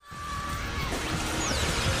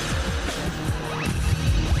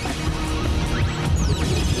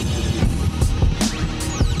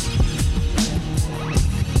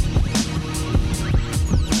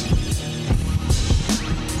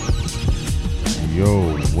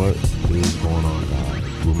Yo, what is going on, guys?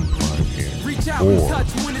 Ruben Prime here for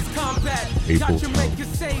April 10th,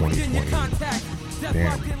 2020.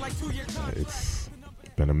 Damn, it's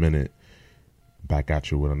been a minute. Back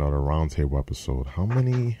at you with another Roundtable episode. How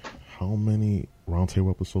many Roundtable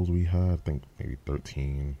episodes we had? I think maybe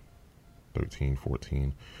 13,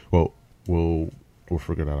 14. Well, we'll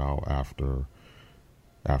figure that out after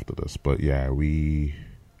this. But yeah, we're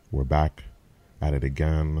back at it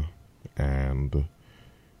again. And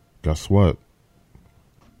guess what?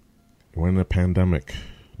 We're in a pandemic.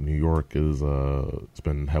 New York is it's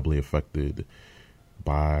been heavily affected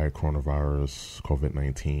by coronavirus,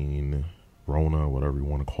 COVID-19, Rona, whatever you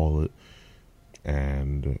want to call it.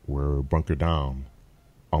 And we're bunkered down.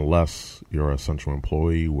 Unless you're an essential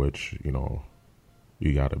employee, which,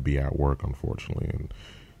 you got to be at work, unfortunately. And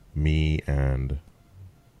me and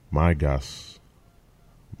my guest,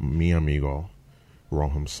 mi amigo,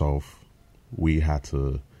 Ron himself, we had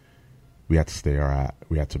to go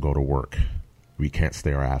to work. We can't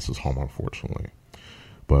stay our asses home, unfortunately.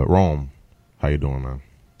 But Ron, how you doing, man?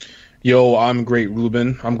 Yo, I'm great,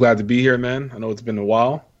 Ruben. I'm glad to be here, man. I know it's been a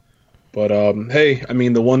while. But hey, I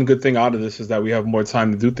mean, the one good thing out of this is that we have more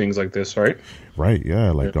time to do things like this, right? Right,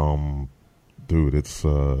 yeah. Dude, it's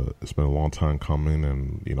been a long time coming,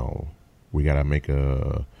 and we gotta make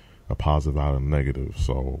a positive out of negative,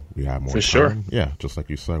 so we have more time. Sure. Yeah, just like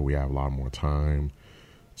you said, we have a lot more time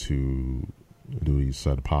to do these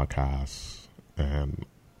said podcasts, and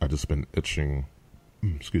I just been itching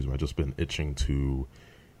to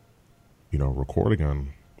record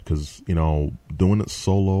again, because doing it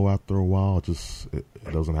solo after a while, it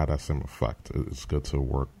doesn't have that same effect. It's good to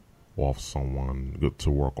work off someone, good to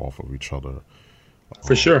work off of each other.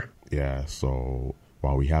 For sure. Yeah, so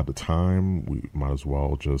while we have the time, we might as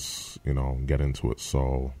well just, get into it.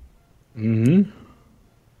 So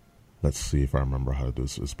let's see if I remember how to do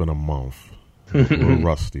this. It's been a month. We're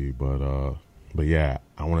rusty, but yeah,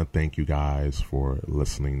 I want to thank you guys for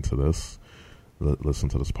listening to this. Listen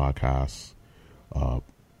to this podcast. Of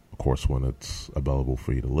course, when it's available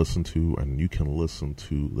for you to listen to, and you can listen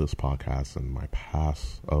to this podcast and my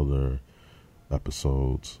past other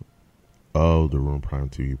episodes of the Room Prime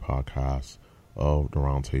TV podcast, of the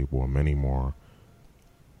Roundtable, and many more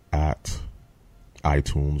at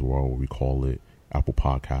iTunes, or what we call it, Apple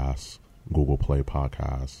Podcasts, Google Play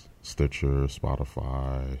Podcasts, Stitcher,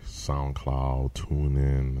 Spotify, SoundCloud,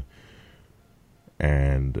 TuneIn,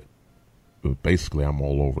 and basically I'm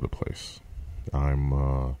all over the place. I'm,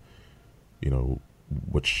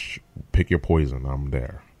 which pick your poison, I'm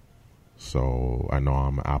there. So I know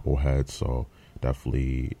I'm an Apple head, so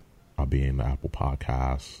definitely I'll be in the Apple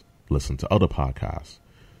Podcasts, listen to other podcasts.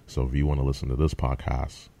 So if you want to listen to this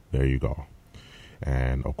podcast, there you go.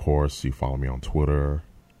 And of course, you follow me on Twitter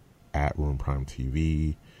at Room Prime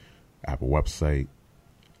TV, Apple website,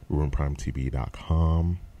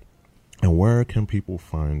 roomprimetv.com. And where can people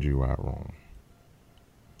find you at, Ron?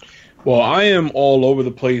 Well, I am all over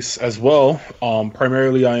the place as well.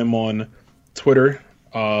 Primarily, I am on Twitter.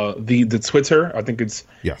 The Twitter, I think it's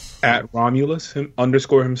at Romulus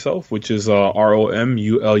 _ himself, which is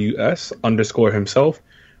ROMULUS _ himself.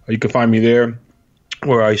 You can find me there,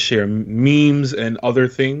 where I share memes and other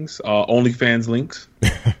things, OnlyFans links.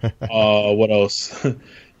 What else?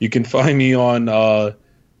 You can find me on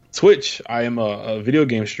Twitch. I am a video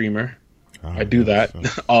game streamer. I do that.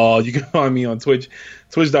 You can find me on Twitch,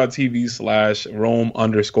 twitch.tv/Rome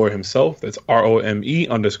 _ himself. That's ROME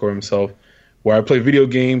 _ himself, where I play video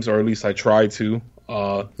games, or at least I try to.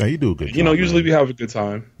 Yeah, you do a good job. Usually we have a good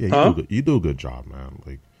time. Yeah, you do a good job, man.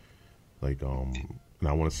 And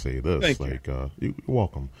I want to say this, you're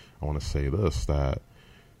welcome. I want to say this, that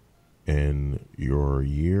in your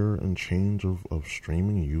year and change of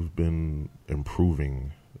streaming, you've been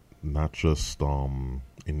improving, not just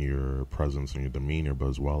in your presence and your demeanor, but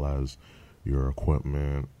as well as your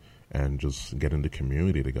equipment, and just getting the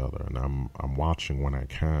community together. And I'm watching when I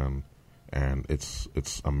can, and it's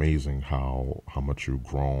amazing how much you've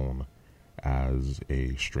grown as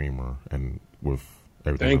a streamer, and with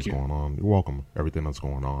everything going on. You're welcome. Everything that's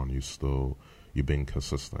going on, you're being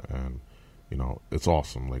consistent, and it's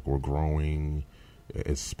awesome. Like, we're growing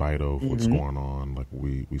in spite of what's going on. Like,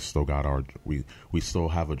 we still got we still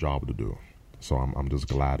have a job to do. So I'm just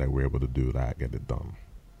glad that we're able to do that, get it done.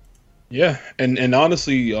 Yeah, and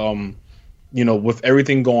honestly, with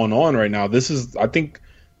everything going on right now, I think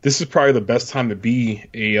this is probably the best time to be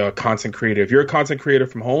a content creator. If you're a content creator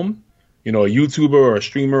from home, a YouTuber or a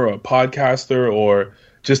streamer or a podcaster or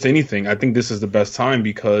just anything, I think this is the best time,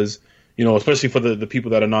 because, especially for the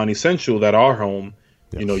people that are non-essential, that are home,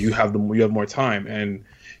 you have more time. And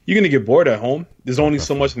you're gonna get bored at home. There's only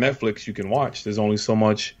so much Netflix you can watch. There's only so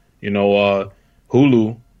much,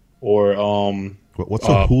 Hulu or what's a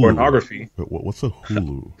Hulu? Pornography. What's a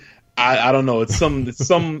Hulu? I don't know. It's some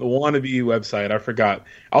wannabe website. I forgot.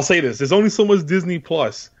 I'll say this: there's only so much Disney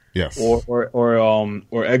Plus. Yes. Or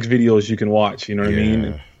X videos you can watch. You know what I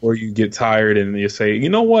mean? Or you get tired and you say, you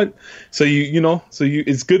know what? So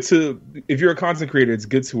it's good to, if you're a content creator, it's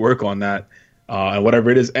good to work on that and whatever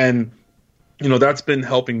it is. And that's been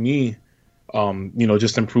helping me,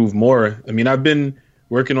 just improve more. I mean, I've been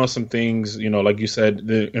working on some things, like you said,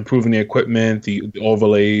 improving the equipment, the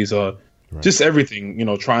overlays, just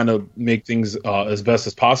everything, trying to make things as best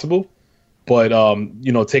as possible. But,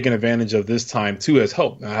 taking advantage of this time, too, has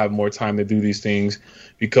helped. I have more time to do these things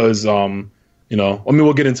because,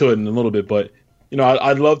 we'll get into it in a little bit. But,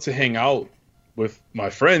 I'd love to hang out with my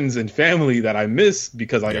friends and family that I miss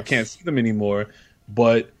because I can't see them anymore.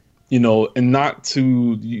 But, and not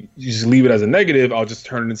to just leave it as a negative, I'll just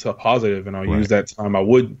turn it into a positive. And I'll use that time I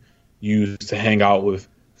would use to hang out with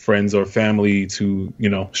friends or family to,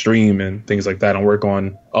 stream and things like that and work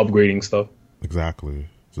on upgrading stuff. Exactly.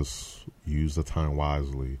 Just use the time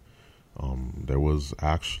wisely. There was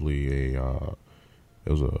actually a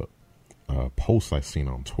post I seen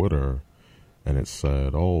on Twitter, and it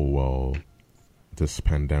said, "Oh well, this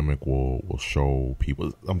pandemic will show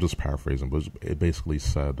people." I'm just paraphrasing, but it basically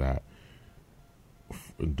said that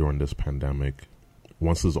during this pandemic,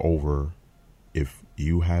 once it's over, if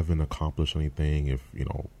you haven't accomplished anything, if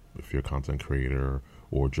you're a content creator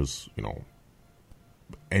or just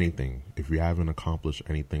anything, if you haven't accomplished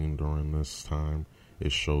anything during this time,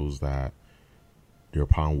 it shows that your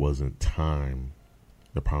problem wasn't time,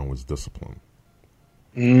 the problem was discipline.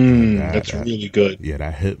 That's really good. Yeah,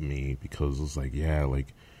 that hit me because it's like,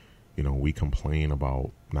 we complain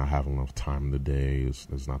about not having enough time in the day.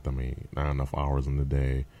 There's not enough hours in the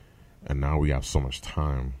day, and now we have so much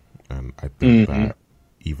time. And I think that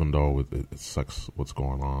even though it sucks what's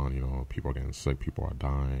going on, people are getting sick, people are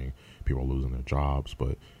dying, people are losing their jobs,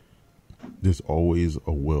 but there's always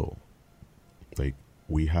a will. Like,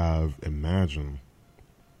 we have imagined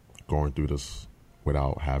going through this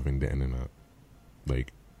without having the internet.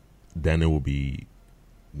 Like, then it will be,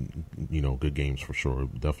 good games for sure.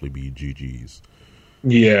 It would definitely be GG's.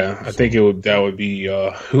 Yeah, I think that would be,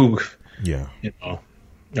 yeah.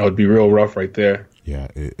 That would be real rough right there. Yeah,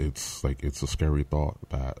 it's a scary thought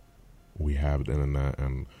that we have the internet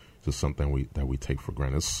and just something that we take for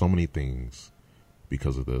granted. There's so many things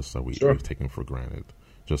because of this that we've taken for granted.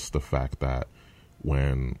 Just the fact that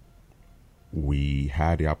when we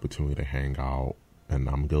had the opportunity to hang out, and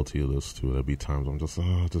I'm guilty of this too, there'll be times I'm just so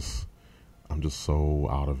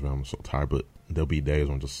out of it, I'm so tired. But there'll be days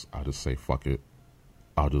when I just say fuck it,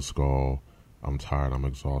 I'll just go. I'm tired, I'm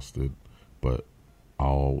exhausted, but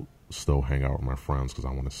I'll still hang out with my friends because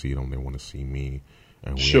I want to see them, they want to see me,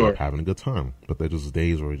 and we end up having a good time. But there's just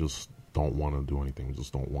days where we just don't want to do anything. We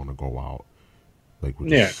just don't want to go out. Like, we're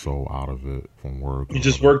just so out of it from work. You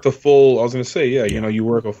just work the full, I was going to say, you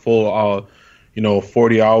work a full,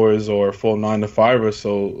 40 hours or a full 9 to 5 or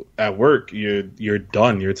so at work. You're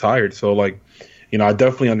done. You're tired. So, like, I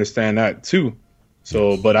definitely understand that too.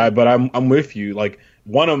 So, but I'm with you. Like,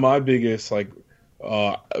 one of my biggest,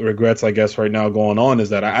 regrets, I guess, right now going on is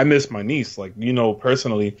that I miss my niece. Like,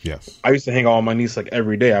 personally, I used to hang out with my niece like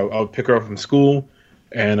every day. I would pick her up from school,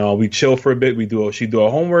 and we chill for a bit. She'd do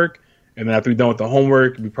her homework, and then after we're done with the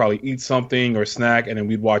homework, we'd probably eat something or snack, and then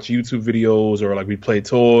we'd watch YouTube videos, or we'd play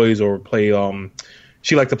toys or play.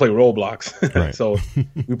 She liked to play Roblox, right. So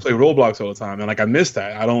we play Roblox all the time, and I miss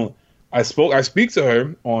that. I speak to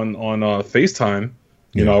her on FaceTime.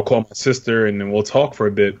 I'll call my sister, and then we'll talk for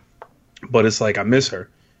a bit. But it's like I miss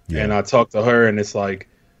her, and I talk to her, and it's like,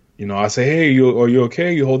 I say, "Hey, are you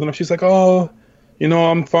okay? You holding up?" She's like, "Oh,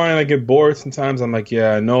 I'm fine. I get bored sometimes." I'm like,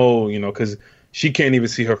 "Yeah, I know, because she can't even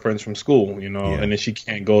see her friends from school, and then she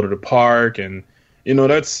can't go to the park, and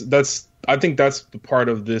that's I think that's the part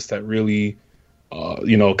of this that really,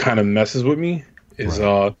 kind of messes with me is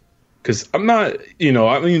because I'm not,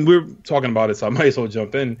 we're talking about it, so I might as well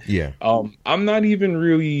jump in. Yeah, I'm not even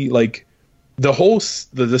really like. The whole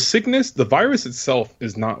the sickness, the virus itself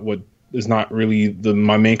is not really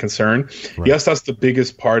my main concern. Right. Yes, that's the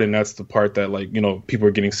biggest part, and that's the part that people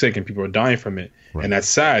are getting sick and people are dying from it, and that's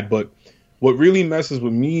sad. But what really messes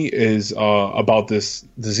with me is about this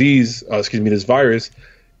disease, this virus,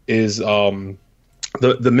 is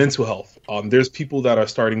the mental health. There's people that are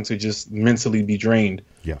starting to just mentally be drained.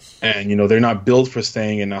 Yes, and they're not built for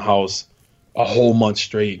staying in the house a whole month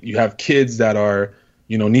straight. You have kids that are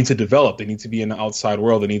need to develop. They need to be in the outside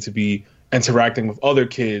world. They need to be, interacting with other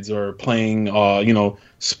kids or playing, you know,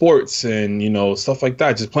 sports and, you know, stuff like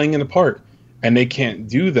that, just playing in the park. And they can't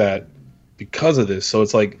do that because of this. So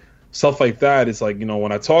it's like stuff like that. It's like, you know,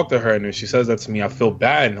 when I talk to her and she says that to me, I feel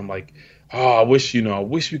bad. And I'm like, oh, I wish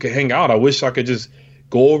we could hang out. I wish I could just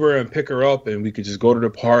go over and pick her up and we could just go to the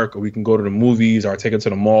park, or we can go to the movies, or take her to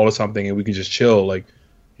the mall or something, and we could just chill. Like,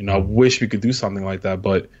 you know, I wish we could do something like that,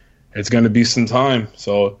 but it's going to be some time.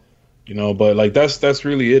 So, you know, but like that's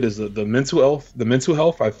really it, is the mental health. The mental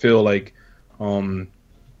health, I feel like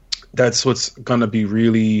that's what's going to be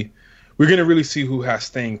really, we're going to really see who has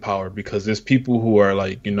staying power, because there's people who are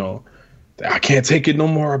like, you know, I can't take it no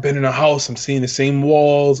more. I've been in a house, I'm seeing the same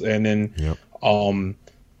walls. And then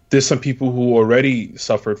there's some people who already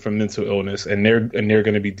suffered from mental illness, and they're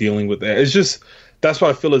going to be dealing with that. It's just, that's what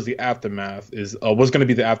I feel is the aftermath, is what's going to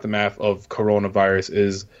be the aftermath of coronavirus,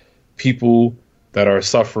 is people that are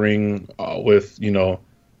suffering with, you know,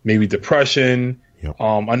 maybe depression.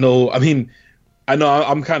 I know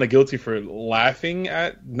I'm kind of guilty for laughing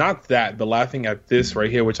at, not that, but laughing at this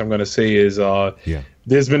right here, which I'm going to say is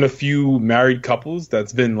there's been a few married couples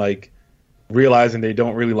that's been like realizing they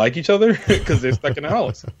don't really like each other because they're stuck in the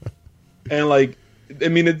house. And like, I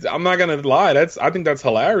mean, I'm not gonna lie, I think that's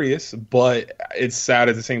hilarious, but it's sad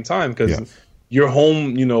at the same time, because you're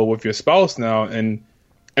home, you know, with your spouse now, and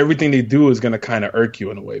everything they do is gonna kind of irk you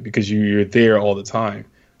in a way, because you're there all the time.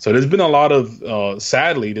 So there's been a lot of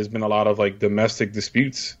sadly, there's been a lot of like domestic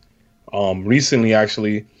disputes. Recently,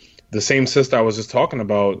 actually, the same sister I was just talking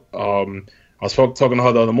about, I was talking to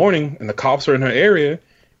her the other morning, and the cops are in her area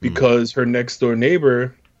because her next door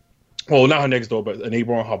neighbor, well, not her next door, but a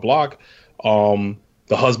neighbor on her block,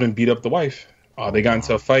 the husband beat up the wife. They got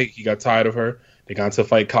into a fight. He got tired of her. They got into a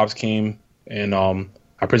fight. Cops came, and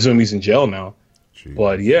I presume he's in jail now. Jeez.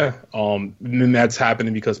 But yeah, and that's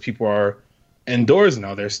happening because people are indoors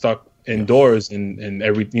now. They're stuck indoors, and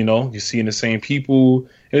every, you know, you're seeing the same people,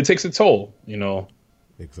 and it takes a toll, you know.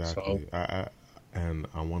 Exactly. So, and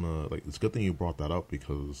I want to, like, it's a good thing you brought that up,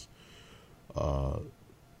 because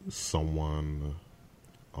someone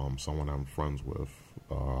I'm friends with,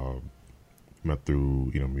 met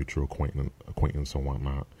through, you know, mutual acquaintance and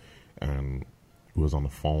whatnot, and we was on the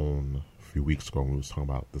phone a few weeks ago, and we was talking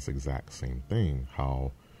about this exact same thing,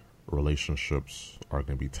 how relationships are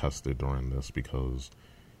going to be tested during this, because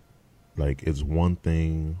like, it's one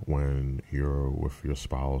thing when you're with your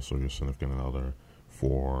spouse or your significant other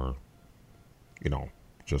for, you know,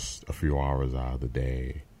 just a few hours out of the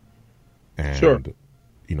day, and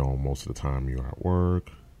you know, most of the time you're at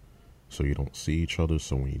work, so you don't see each other.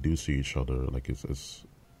 So when you do see each other, like, it's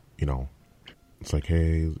you know, it's like,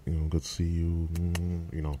 hey, you know, good to see you,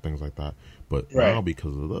 you know, things like that. But now,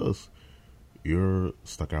 because of this, you're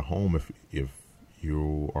stuck at home. If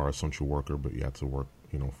you are an essential worker, but you have to work,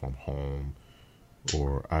 you know, from home,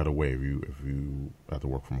 or either way, if you have to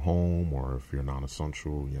work from home, or if you're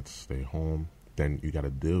non-essential, you have to stay home, then you got to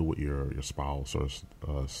deal with your spouse or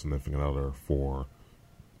significant other for,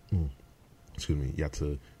 excuse me, you have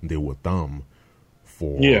to deal with them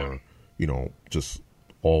for, you know, just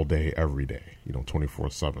all day, every day, you know,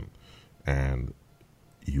 24/7. And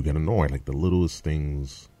you get annoyed. Like, the littlest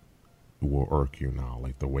things will irk you now,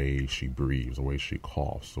 like the way she breathes, the way she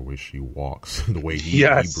coughs, the way she walks, the way he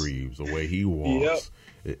breathes, the way he walks.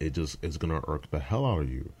 It's gonna irk the hell out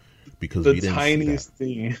of you, because the tiniest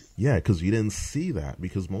thing. Yeah, because you didn't see that,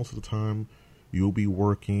 because most of the time you'll be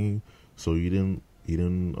working, so you didn't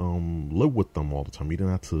live with them all the time. You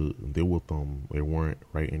didn't have to deal with them. They weren't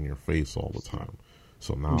right in your face all the time.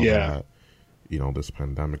 So now that, you know, this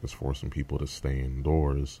pandemic is forcing people to stay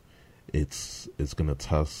indoors, it's gonna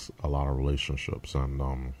test a lot of relationships. And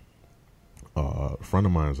a friend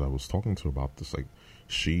of mine I was talking to about this, like,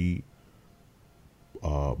 she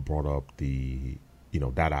brought up the, you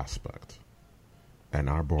know, that aspect, and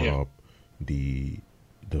I brought up the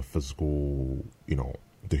physical, you know,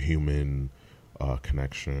 the human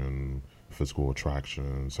connection, physical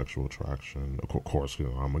attraction, sexual attraction. Of course, you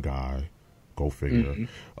know, I'm a guy, go figure.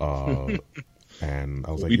 And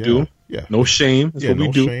I was like, no shame. That's what we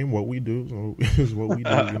do. No shame. What we do is what we do.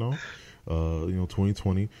 You know,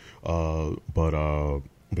 2020. But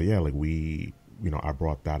yeah, like, we, you know, I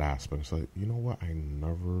brought that aspect. It's like, you know what? I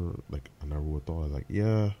never would thought. I was like,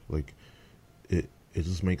 yeah, like, it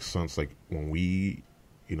just makes sense. Like, when we,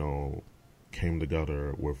 you know, came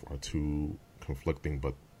together with our two conflicting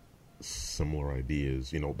but similar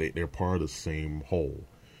ideas, you know, they're part of the same whole.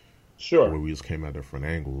 Sure. Where we just came at different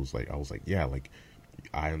angles. Like, I was like, yeah, like,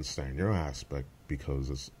 I understand your aspect, because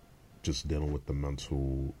it's just dealing with the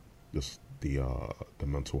mental, just the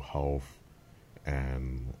mental health,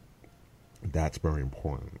 and that's very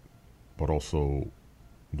important. but also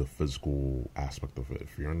the physical aspect of it.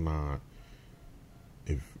 If you're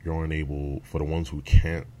unable, for the ones who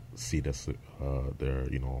can't see this,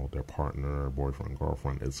 their partner, boyfriend,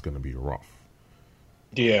 girlfriend, it's going to be rough.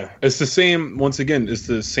 Yeah, it's the same. Once again, it's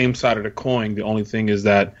the same side of the coin. The only thing is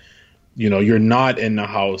that, you're not in the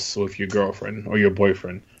house with your girlfriend or your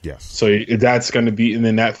boyfriend. Yes. So that's going to be, and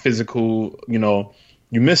then that physical, you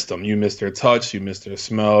miss them. You miss their touch. You miss their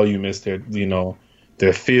smell. You miss their,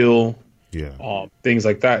 their feel. Yeah. Things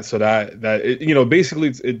like that. So that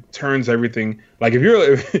basically it turns everything. Like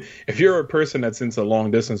if you're a person that's into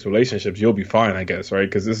long distance relationships, you'll be fine, I guess, right?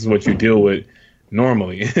 Because this is what you deal with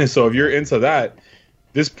normally. So if you're into that,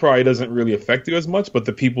 this probably doesn't really affect you as much. But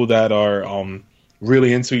the people that are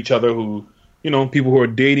really into each other, who people who are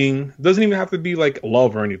dating, doesn't even have to be like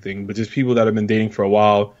love or anything, but just people that have been dating for a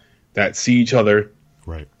while that see each other,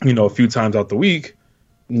 right? A few times out the week.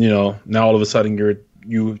 Now all of a sudden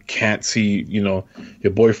you can't see, your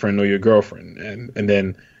boyfriend or your girlfriend. And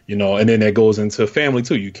then it goes into family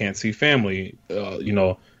too. You can't see family,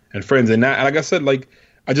 and friends. And that, like I said, like,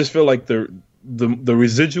 I just feel like the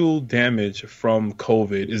residual damage from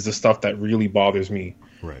COVID is the stuff that really bothers me.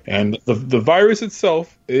 Right. And the virus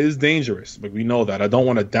itself is dangerous. Like, we know that. I don't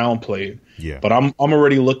want to downplay it. Yeah. But I'm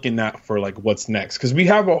already looking at for like what's next. Because we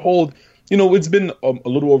have a hold, it's been a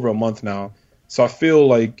little over a month now. So I feel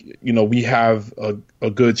like, we have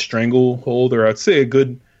a good stranglehold, or I'd say a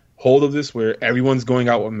good hold of this, where everyone's going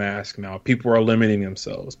out with masks now. People are limiting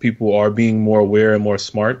themselves. People are being more aware and more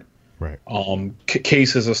smart. Right.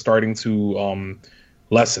 Cases are starting to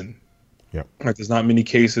lessen. Yeah. Like, there's not many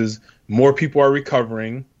cases. More people are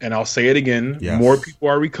recovering. And I'll say it again. Yes. More people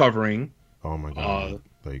are recovering. Oh, my God.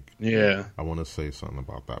 Yeah. I want to say something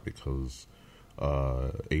about that because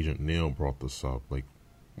Agent Neil brought this up, like,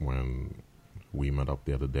 when we met up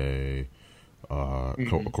the other day.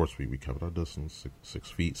 Of course, we kept our distance,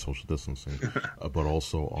 6 feet, social distancing, but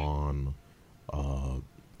also on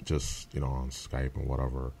just, on Skype and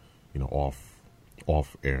whatever,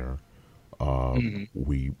 off air.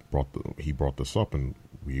 He brought this up, and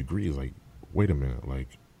we agree. It's like, wait a minute, like,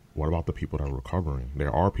 what about the people that are recovering?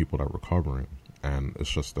 There are people that are recovering, and it's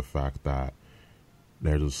just the fact that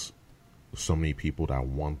there's so many people that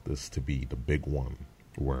want this to be the big one,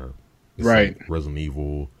 where it's right, like Resident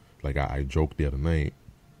Evil. Like, I joked the other night.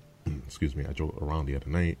 Excuse me, I joked around the other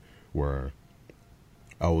night where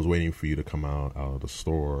I was waiting for you to come out of the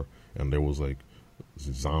store, and there was like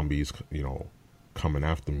zombies, coming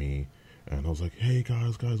after me. And I was like, "Hey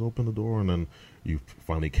guys, open the door!" And then you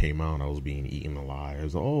finally came out, and I was being eaten alive. I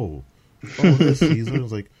was like, "Oh, there's Caesar." I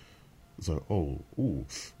was like,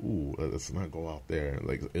 let's not go out there.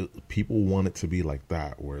 Like, people want it to be like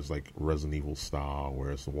that, where it's like Resident Evil style,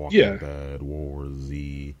 where it's Walking Dead, World War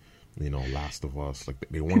Z, Last of Us. Like,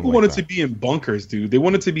 they want people wanted to be in bunkers, dude. They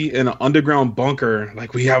wanted to be in an underground bunker.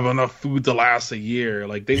 Like, we have enough food to last a year.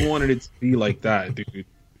 Like, they wanted it to be like that, dude.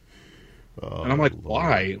 And I'm like,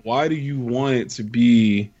 why? Why do you want it to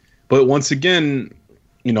be? But once again,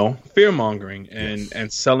 fear mongering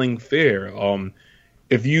and selling fear.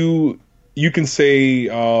 If you can say,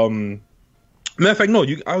 matter of fact, no,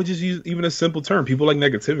 I would just use even a simple term. People like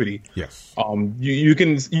negativity. Yes. You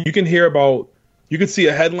can hear about, you could see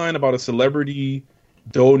a headline about a celebrity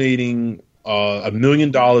donating $1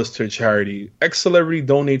 million to a charity. X celebrity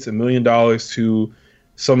donates $1 million to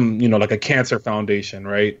some, like a cancer foundation,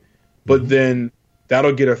 right? But then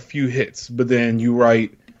that'll get a few hits. But then you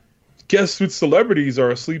write, guess which celebrities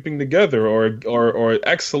are sleeping together, or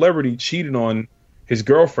X celebrity cheated on his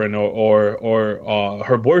girlfriend or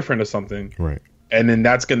her boyfriend or something. Right. And then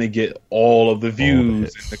that's going to get all of the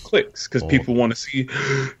views and the clicks, because people want to see.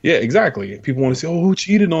 Yeah, exactly. People want to see, who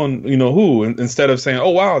cheated on, who, and instead of saying, oh,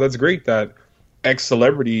 wow, that's great that X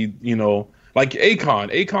celebrity, like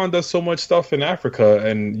Akon. Akon does so much stuff in Africa,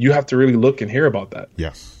 and you have to really look and hear about that.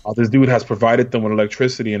 Yes. This dude has provided them with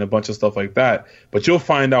electricity and a bunch of stuff like that. But you'll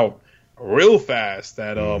find out real fast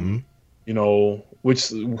that,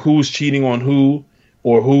 who's cheating on who,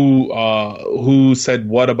 or who said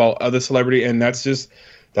what about other celebrity. And that's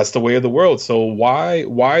the way of the world. So why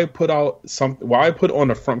put on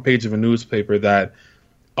the front page of a newspaper that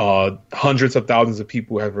hundreds of thousands of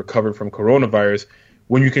people have recovered from coronavirus,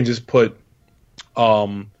 when you can just put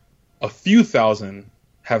a few thousand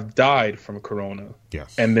have died from corona?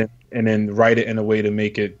 Yes. And then write it in a way to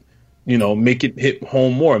make it hit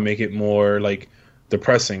home more, make it more like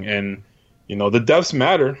depressing. And the deaths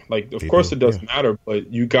matter. Like, of course the deaths matter,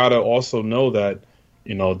 but you gotta also know that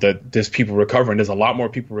that there's people recovering. There's a lot more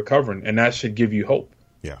people recovering, and that should give you hope.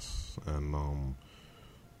 Yes. And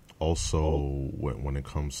Also, when it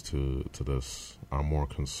comes to this, I'm more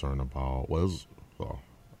concerned about a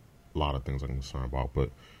lot of things I'm concerned about,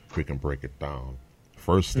 but we can break it down.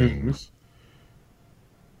 First things,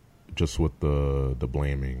 just with the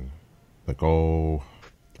blaming, like, oh,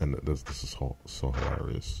 and this is so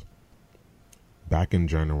hilarious. Back in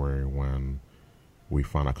January, when we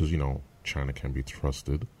found out, because China can be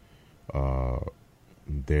trusted,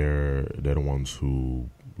 they're the ones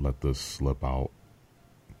who let this slip out.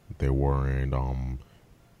 They weren't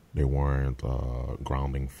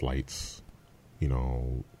grounding flights,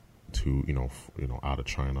 to out of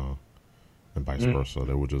China and vice versa.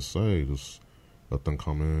 They would just say, just let them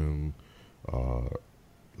come in.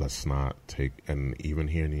 Let's not take, and even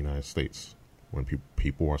here in the United States, when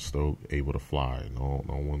people are still able to fly, no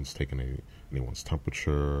one's taking anyone's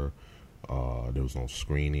temperature. There was no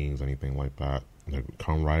screenings, anything like that. They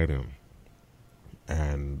come right in.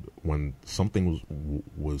 And when something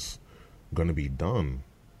was going to be done,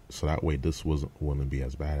 so that way this wouldn't be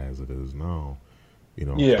as bad as it is now,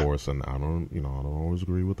 Of course. And I don't always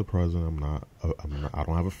agree with the president. I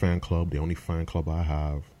don't have a fan club. The only fan club I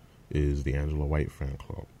have is the Angela White fan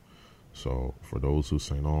club. So for those who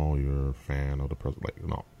say, "Oh, you're a fan of the president,"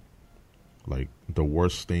 no. Like, the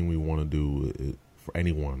worst thing we want to do is, for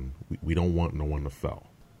anyone, we don't want no one to fail.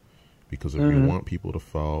 Because if you want people to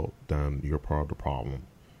fail, then you're part of the problem.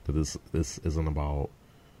 Because this isn't about,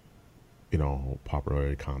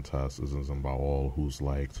 popularity contests. This isn't about all who's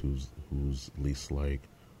liked, who's least liked,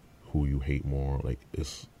 who you hate more. Like,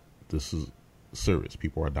 this is serious.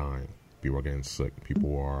 People are dying. People are getting sick.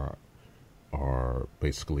 People are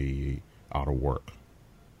basically out of work.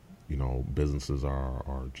 Businesses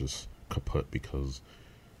are just kaput because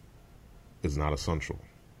it's not essential.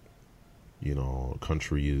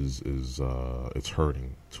 Country is it's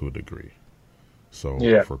hurting to a degree. So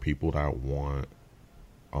for people that want,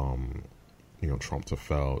 Trump to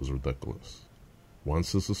fail is ridiculous.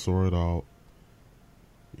 Once this is sorted out,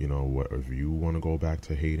 if you want to go back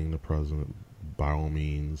to hating the president, by all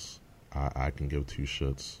means, I can give two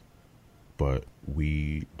shits. But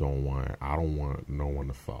I don't want no one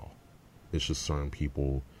to fail. It's just certain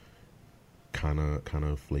people kind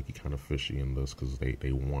of flaky, kind of fishy in this because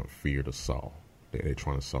they want fear to sell. They're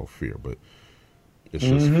trying to sell fear, but it's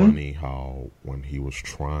just funny how when he was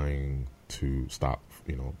trying to stop,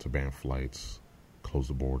 to ban flights, close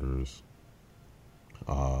the borders,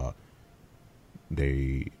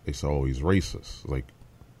 they said, "Oh, he's racist." Like,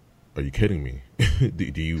 are you kidding me?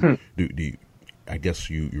 do you? I guess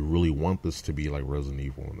you really want this to be like Resident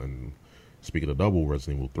Evil. And speaking of double,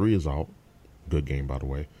 Resident Evil 3 is out. Good game, by the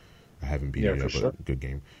way. I haven't beat it yet, but good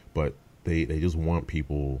game. But they just want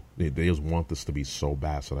people, they just want this to be so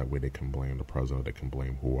bad so that way they can blame the president, they can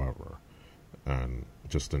blame whoever, and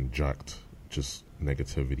just inject just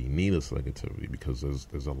negativity, needless negativity, because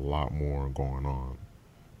there's a lot more going on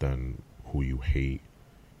than who you hate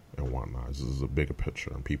and whatnot. This is a bigger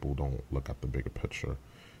picture, and people don't look at the bigger picture.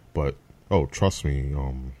 But, trust me,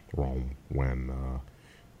 Rome, when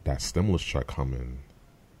that stimulus check come in,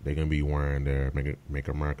 they're going to be wearing their Make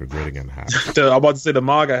America Great Again hats. I'm about to say the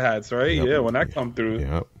MAGA hats, right? Yep. Yeah, when that come through,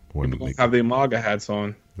 when people going to have their MAGA hats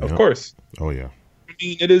on. Of course. Oh, yeah. I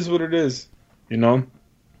mean, it is what it is, You don't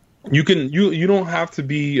have to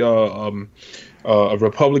be a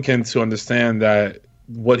Republican to understand that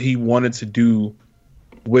what he wanted to do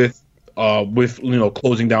with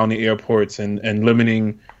closing down the airports and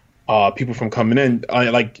limiting people from coming in.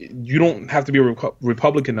 You don't have to be a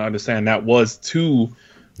Republican to understand that was to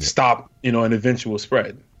stop, an eventual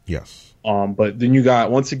spread. Yes. But then you got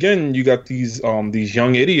these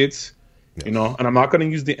young idiots, and I'm not going to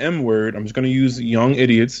use the M word. I'm just going to use young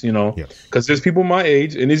idiots, because there's people my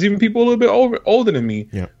age, and there's even people a little bit older than me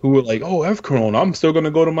who are like, "Oh, F Corona, I'm still going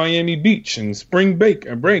to go to Miami Beach and spring break,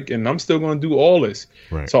 and I'm still going to do all this."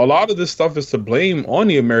 Right. So a lot of this stuff is to blame on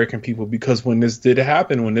the American people, because when this did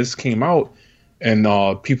happen, when this came out, and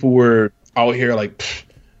people were out here like,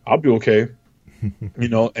 "I'll be okay,"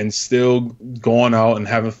 and still going out and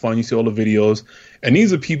having fun. You see all the videos, and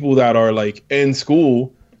these are people that are like in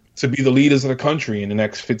school to be the leaders of the country in the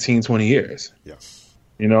next 15, 20 years. Yes.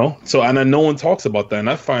 So, and no one talks about that. And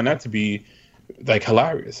I find that to be like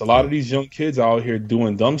hilarious. A lot of these young kids out here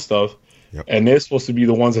doing dumb stuff, and they're supposed to be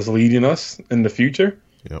the ones that's leading us in the future.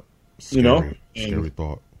 Yep. Scary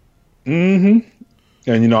thought. And,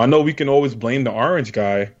 I know we can always blame the orange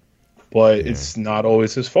guy, but it's not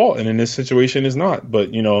always his fault. And in this situation, it's not.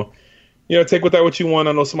 But, take with that what you want.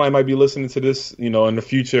 I know somebody might be listening to this, in the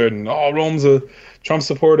future, and Rome's a Trump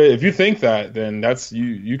supporter. If you think that, then that's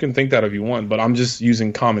you can think that if you want. But I'm just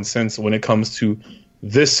using common sense when it comes to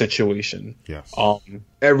this situation. Yes.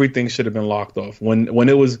 Everything should have been locked off. When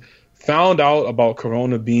it was found out about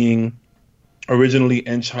Corona being originally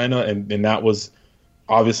in China, and that was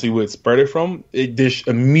obviously where it spread it from,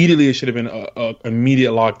 immediately it should have been a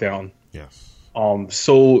immediate lockdown. Yes.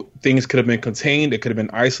 So things could have been contained. It could have been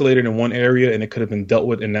isolated in one area, and it could have been dealt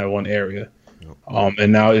with in that one area. Yep.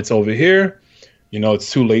 And now it's over here.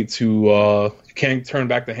 It's too late to. You can't turn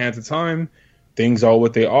back the hands of time. Things are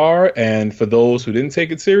what they are, and for those who didn't take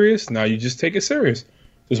it serious, now you just take it serious.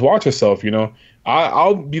 Just watch yourself.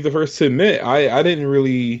 I'll be the first to admit I didn't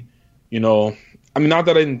really, not that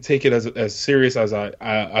I didn't take it as serious as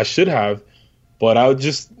I should have, but I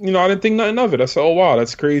just, I didn't think nothing of it. I said, oh wow,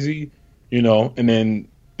 that's crazy, and then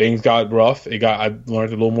things got rough. I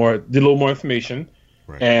learned did a little more information,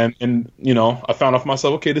 right. and I found out for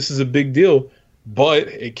myself, okay, this is a big deal, but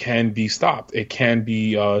it can be stopped. It can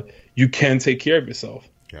be. You can take care of yourself.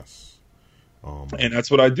 Yes. And that's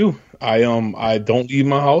what I do. I don't leave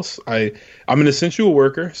my house. I'm an essential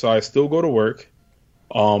worker, so I still go to work.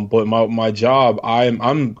 But my job,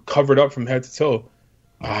 I'm covered up from head to toe.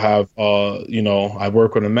 I have I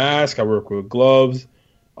work with a mask, I work with gloves,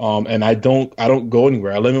 and I don't go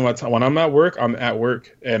anywhere. I limit my time. When I'm at work, I'm at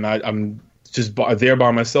work, and I'm just there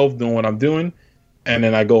by myself doing what I'm doing, and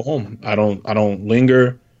then I go home. I don't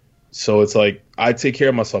linger. So it's like I take care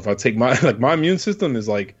of myself. I take my immune system is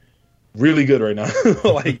like really good right now.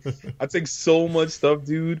 Like I take so much stuff,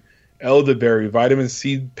 dude. Elderberry, vitamin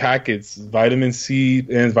C packets, vitamin C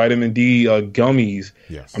and vitamin D gummies.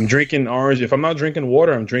 Yes. I'm drinking orange. If I'm not drinking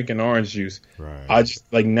water, I'm drinking orange juice. Right. I just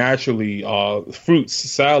naturally fruits,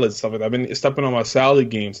 salads, stuff like that. I've been stepping on my salad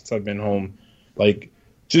game since I've been home. Like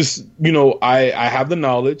just I have the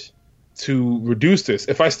knowledge to reduce this.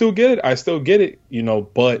 If I still get it, I still get it.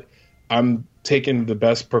 But I'm taking the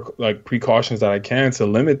best precautions that I can to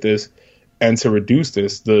limit this and to reduce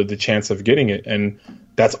the chance of getting it. And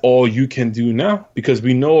that's all you can do now because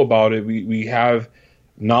we know about it. We have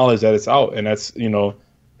knowledge that it's out, and that's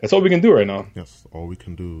all we can do right now. Yes, all we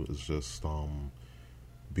can do is just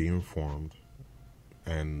be informed,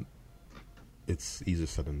 and it's easier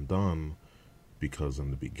said than done because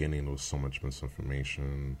in the beginning there was so much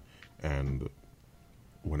misinformation, and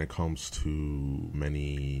when it comes to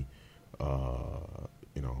many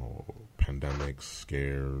pandemics,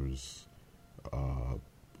 scares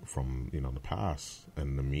from the past,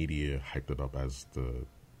 and the media hyped it up as the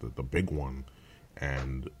big one,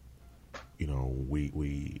 and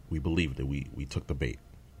we believed it. We took the bait.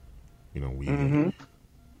 We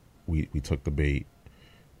took the bait,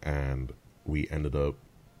 and we ended up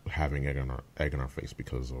having egg in our face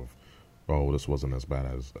because of this wasn't as bad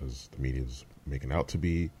as the media is making out to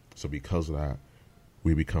be. So because of that,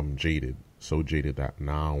 we become jaded, so jaded that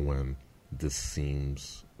now when this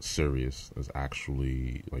seems serious, is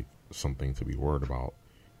actually like something to be worried about,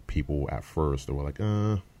 people at first they were like,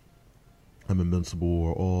 I'm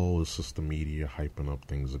invincible, or it's just the media hyping up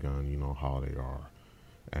things again, how they are.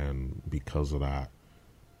 And because of that,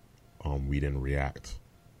 we didn't react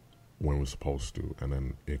when we're supposed to, and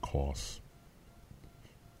then it cost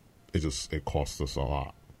us a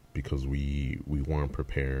lot because we weren't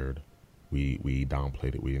prepared. We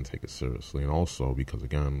downplayed it. We didn't take it seriously. And also because,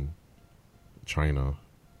 again, China,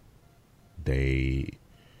 they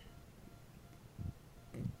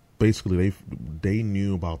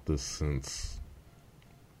knew about this since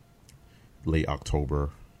late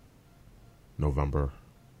October, November,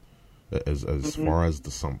 as far as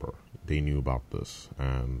December. They knew about this.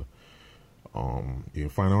 And you can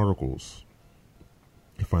find articles.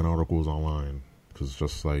 You find articles online because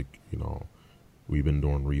just like, we've been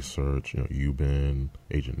doing research, you've been,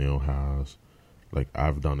 Agent Neil has, like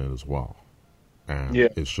I've done it as well. And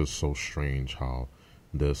It's just so strange how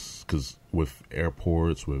this, because with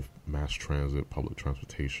airports, with mass transit, public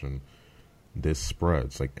transportation, this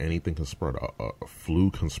spreads. Like anything can spread. A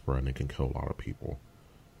flu can spread and it can kill a lot of people.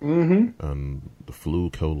 Mm-hmm. And the flu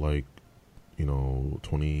killed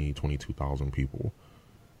 22,000 people.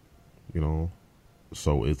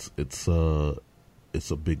 So it's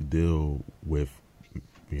a big deal with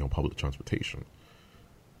public transportation.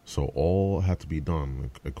 So all had to be done.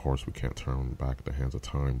 Of course, we can't turn back the hands of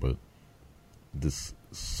time, but this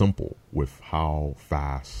simple with how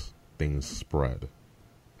fast things spread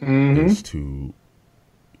is to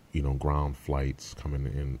ground flights coming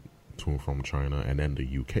in to and from China, and then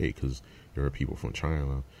the UK, because there are people from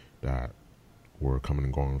China that were coming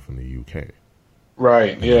and going from the UK.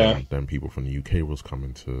 Right. And then people from the UK was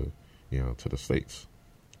coming to to the States,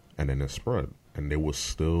 and then it spread, and there was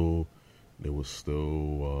still I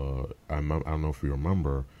don't know if you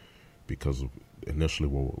remember, because initially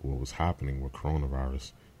what was happening with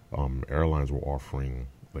coronavirus, airlines were offering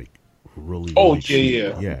like really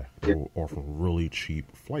cheap, they were offering really cheap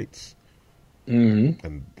flights,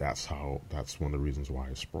 and that's one of the reasons why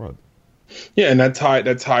it spread. Yeah, and that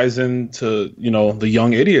ties into the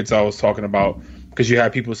young idiots I was talking about, because you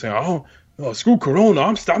had people saying, "Oh, screw Corona,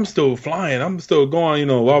 I'm still flying, I'm still going,"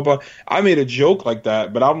 blah blah. I made a joke like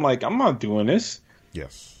that, but I'm like, I'm not doing this.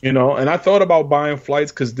 Yes. And I thought about buying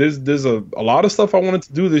flights because there's a lot of stuff I wanted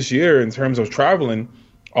to do this year in terms of traveling,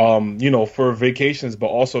 for vacations, but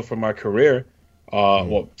also for my career.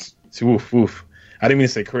 Well, oof. I didn't mean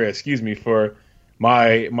to say career. Excuse me, for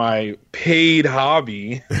my paid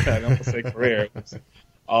hobby. I don't want to say career.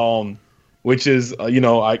 Which is,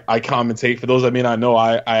 I commentate. For those that may not know,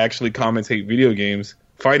 I actually commentate video games,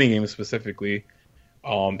 fighting games specifically.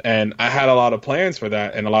 And I had a lot of plans for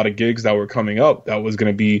that and a lot of gigs that were coming up that was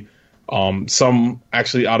going to be some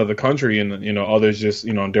actually out of the country and, others just,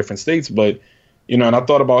 in different states. But, and I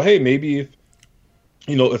thought about, hey, maybe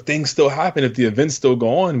if things still happen, if the events still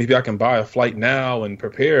go on, maybe I can buy a flight now and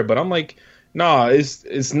prepare. But I'm like, nah,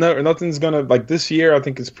 nothing's going to, like, this year, I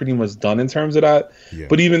think it's pretty much done in terms of that. Yeah.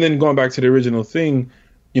 But even then, going back to the original thing,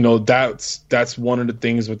 that's one of the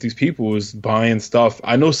things with these people is buying stuff.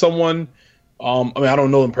 I know someone, I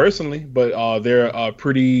don't know them personally, but they're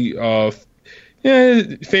pretty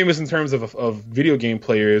famous in terms of video game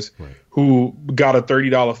players, right, who got a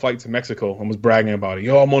 $30 flight to Mexico and was bragging about it.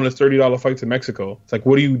 Yo, I'm on a $30 flight to Mexico. It's like,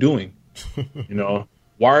 what are you doing?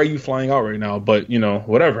 Why are you flying out right now? But,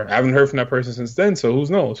 whatever. I haven't heard from that person since then, so who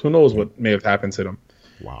knows? Who knows what may have happened to them?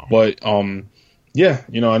 Wow. But and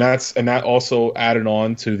that also added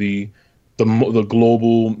on to the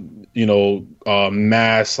global,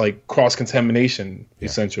 mass, like, cross-contamination,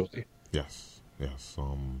 essentially. Yes.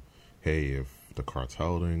 Hey, if the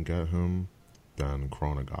cartel didn't get him, then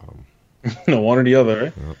Corona got him. No, one or the other,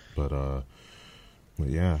 right? Yeah, but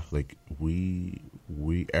yeah, like,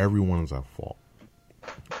 everyone's at fault.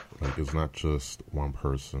 Like, it's not just one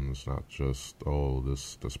person. It's not just,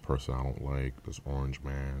 this person I don't like, this orange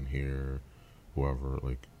man here, whoever.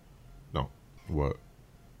 Like, no.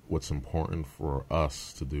 What's important for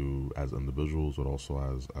us to do as individuals, but also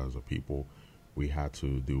as a people, we had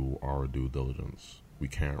to do our due diligence. We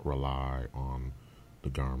can't rely on the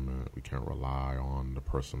government. We can't rely on the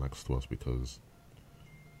person next to us, because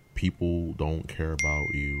people don't care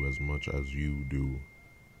about you as much as you do.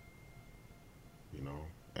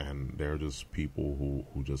 And they're just people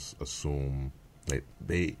who just assume that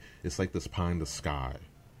it's like this pie in the sky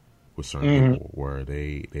with certain people, where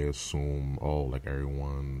they assume, like,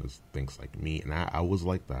 everyone thinks like me. And I was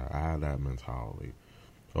like that. I had that mentality.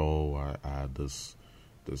 I had this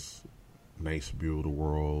nice view of the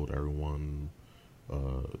world. Everyone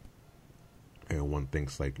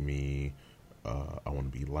thinks like me. I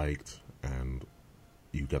want to be liked, and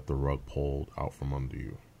you get the rug pulled out from under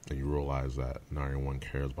you, and you realize that not everyone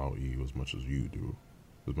cares about you as much as you do,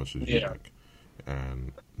 as much as you think.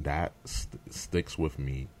 And that sticks with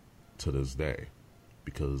me to this day,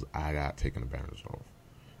 because I got taken advantage of.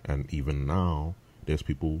 And even now, there's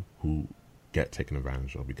people who get taken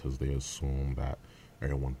advantage of because they assume that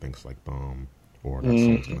everyone thinks like them, or that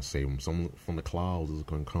someone's going to save them. Someone from the clouds is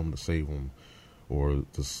going to come to save them, or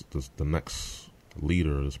the next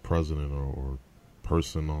leader, this president or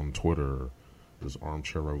person on Twitter, this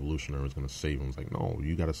armchair revolutionary is going to save them. It's like, no,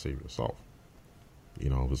 you got to save yourself.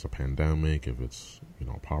 If it's a pandemic, if it's,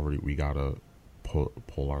 poverty, we got to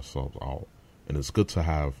pull ourselves out. And it's good to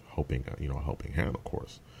have a helping hand, of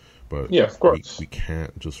course. But yeah, of course. We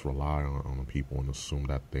can't just rely on the people and assume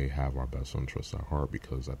that they have our best interests at heart,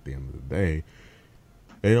 because at the end of the day,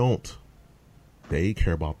 they don't. They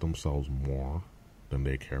care about themselves more than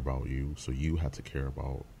they care about you. So you have to care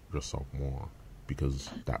about yourself more, because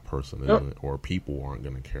that person isn't, or people aren't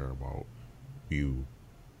going to care about you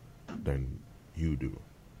than you do.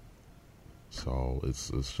 So it's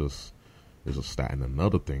just that. And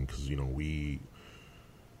another thing, because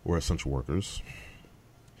we're essential workers.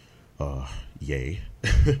 Yay.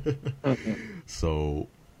 So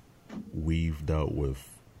we've dealt with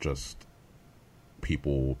just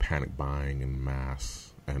people panic buying en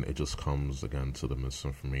masse, and it just comes again to the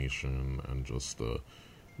misinformation and just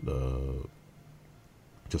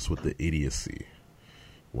just with the idiocy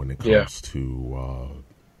when it comes to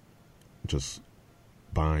just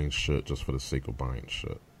buying shit just for the sake of buying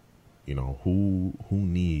shit. Who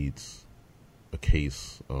needs a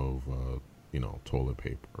case of toilet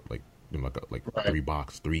paper, like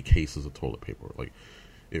right. 3 cases of toilet paper? Like,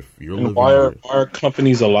 if you're living, why are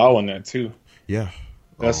companies allowing that too? Yeah,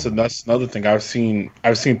 That's another thing. I've seen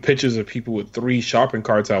pictures of people with 3 shopping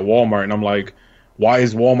carts at Walmart, and I'm like, why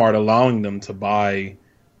is Walmart allowing them to buy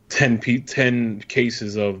 10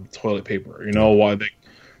 cases of toilet paper? You know, why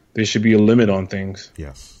there should be a limit on things.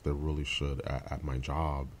 Yes, there really should. At my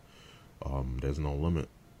job, there's no limit.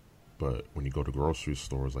 But when you go to grocery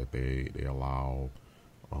stores, like they allow,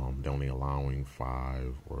 they're only allowing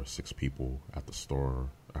 5 or 6 people at the store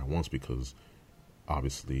at once, because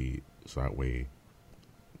obviously so that way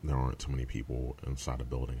there aren't too many people inside the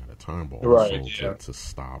building at a time, but also to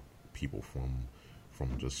stop people from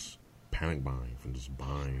just panic buying, from just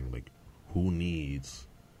buying. Like, who needs,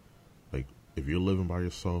 like, if you're living by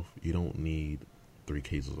yourself, you don't need 3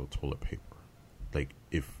 cases of toilet paper. Like,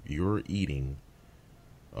 if you're eating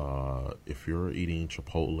Chipotle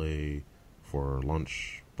for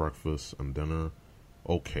lunch, breakfast, and dinner,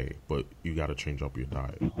 okay, but you got to change up your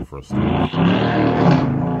diet first of all.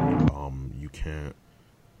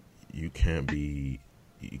 You can't be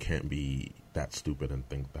that stupid and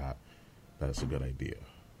think that it's a good idea.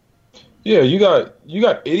 Yeah, you got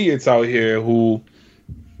idiots out here who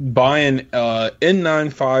buying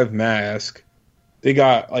N95 mask. They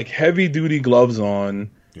got like heavy duty gloves on.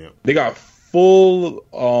 Yeah. They got full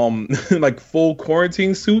like full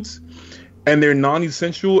quarantine suits, and they're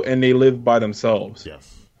non-essential, and they live by themselves.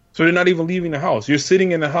 Yes. So they're not even leaving the house. You're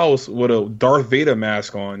sitting in the house with a Darth Vader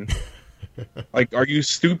mask on. Like, are you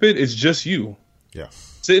stupid? It's just you.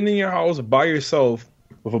 Yes. Sitting in your house by yourself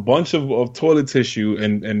with a bunch of toilet tissue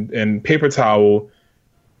and paper towel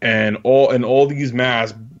and all these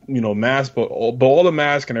masks, but all the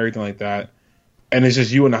masks and everything like that, and it's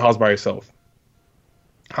just you in the house by yourself.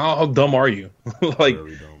 How dumb are you? Like,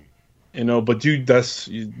 very dumb. But you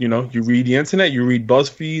read the internet, you read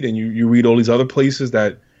BuzzFeed, and you read all these other places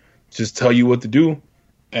that just tell you what to do,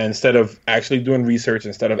 and instead of actually doing research,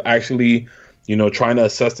 instead of actually, trying to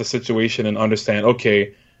assess the situation and understand,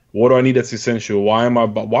 okay, what do I need that's essential? Why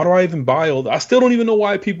do I even buy all that? I still don't even know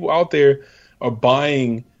why people out there are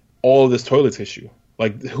buying all of this toilet tissue.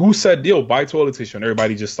 Like, who said, buy toilet tissue? And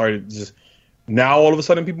everybody just started now all of a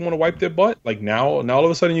sudden people want to wipe their butt? Like, now all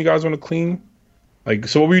of a sudden you guys want to clean? Like,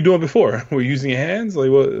 so what were you doing before? Were you using your hands?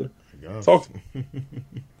 Like, what? Talk.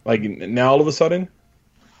 Like, now all of a sudden?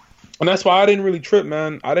 And that's why I didn't really trip,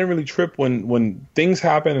 man. I didn't really trip when things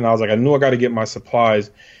happened, and I was like, I knew I got to get my supplies.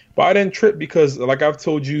 But I didn't trip because, like I've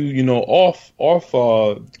told you, off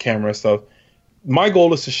camera stuff, my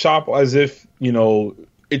goal is to shop as if,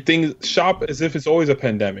 shop as if it's always a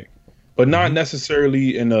pandemic, but not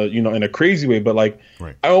necessarily in a crazy way. But like,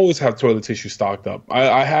 right. I always have toilet tissue stocked up.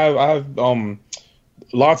 I have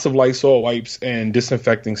lots of Lysol wipes and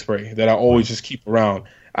disinfecting spray that I always just keep around.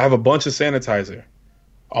 I have a bunch of sanitizer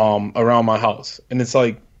around my house, and it's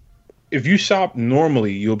like, if you shop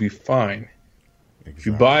normally, you'll be fine.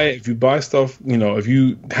 Exactly. If you buy stuff, if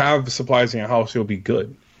you have supplies in your house, you'll be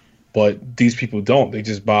good. But these people don't. They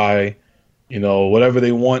just buy, whatever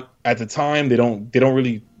they want at the time. They don't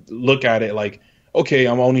really look at it like, okay,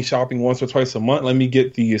 I'm only shopping once or twice a month. Let me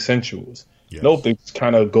get the essentials. Yes. Nope. They just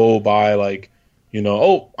kind of go by like,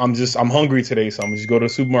 I'm hungry today, so I'm gonna just go to the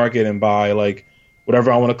supermarket and buy like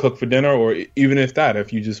whatever I want to cook for dinner, or even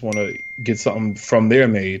if you just want to get something from there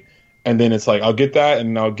made, and then it's like, I'll get that,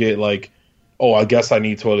 and I'll get like, oh, I guess I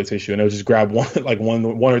need toilet tissue, and they'll just grab one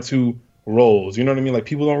or two rolls. You know what I mean? Like,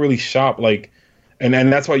 people don't really shop, like, and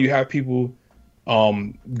that's why you have people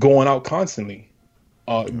going out constantly,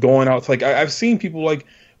 going out. Like, I've seen people, like,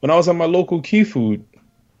 when I was at my local Key Food,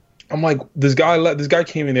 I'm like, this guy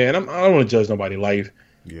came in there, and I don't want to judge nobody's life,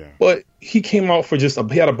 yeah, but he came out for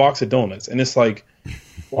he had a box of donuts, and it's like,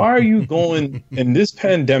 why are you going in this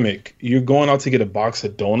pandemic? You're going out to get a box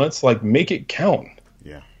of donuts? Like, make it count.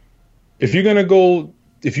 Yeah. If you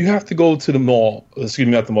have to go to the mall, if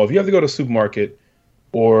you have to go to a supermarket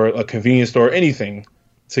or a convenience store, anything,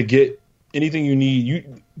 to get anything you need,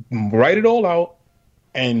 you write it all out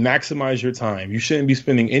and maximize your time. You shouldn't be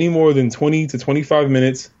spending any more than 20 to 25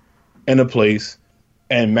 minutes in a place,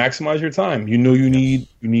 and maximize your time. You need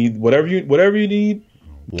whatever you need,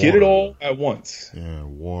 water. Get it all at once. Yeah,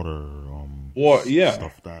 water, yeah.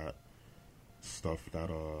 Stuff that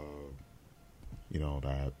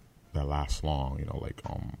that lasts long, like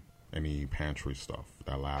any pantry stuff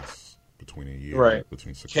that lasts between a year, right?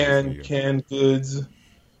 Between 6 months and a year. Canned goods.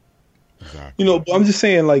 Exactly. I'm just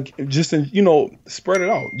saying, like, spread it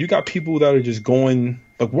out. You got people that are just going,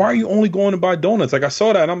 like, why are you only going to buy donuts? Like, I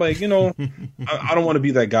saw that, and I'm like, I don't want to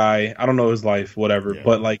be that guy. I don't know his life, whatever. Yeah.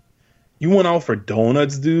 But, like, you went out for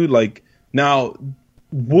donuts, dude. Like, now,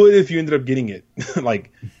 what if you ended up getting it?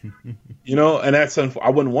 Like, You know, and that's I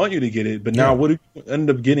wouldn't want you to get it, but now what if you end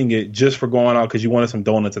up getting it just for going out because you wanted some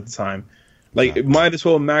donuts at the time? Like, it might as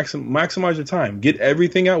well maximize your time. Get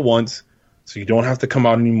everything at once so you don't have to come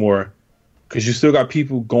out anymore, because you still got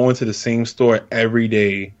people going to the same store every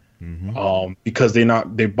day, because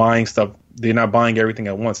they're buying stuff. They're not buying everything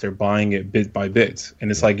at once. They're buying it bit by bit.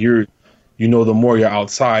 And it's like the more you're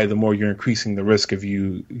outside, the more you're increasing the risk of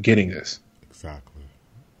you getting this. Exactly.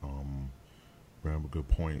 Remember, good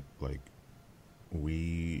point. Like,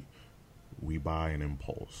 we buy an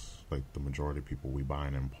impulse. Like, the majority of people, we buy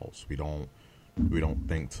an impulse. We don't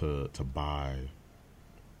think to buy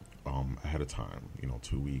ahead of time.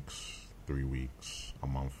 2 weeks, 3 weeks, a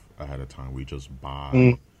month ahead of time. We just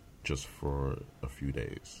buy just for a few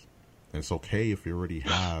days. And it's okay if you already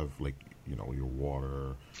have, like, your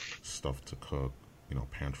water, stuff to cook,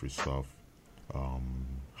 pantry stuff,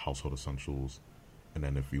 household essentials. And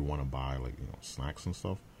then if you want to buy, like, snacks and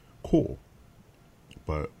stuff, cool.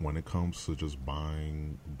 But when it comes to just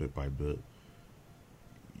buying bit by bit,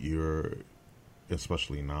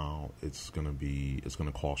 especially now, it's gonna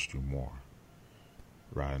cost you more,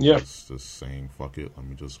 right? And it's just saying, fuck it, let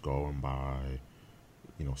me just go and buy,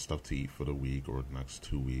 stuff to eat for the week or the next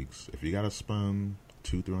 2 weeks. If you gotta spend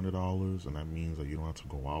 $200-$300, and that means that you don't have to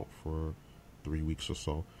go out for 3 weeks or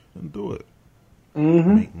so, then do it.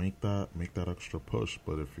 Make that extra push.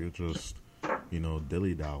 But if you're just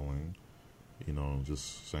dilly-dallying,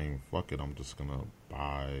 just saying, fuck it, I'm just gonna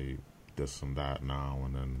buy this and that now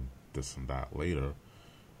and then this and that later,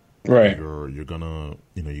 right? You're gonna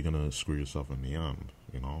screw yourself in the end,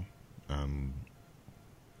 and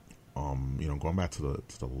going back to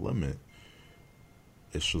the limit,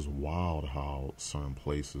 it's just wild how certain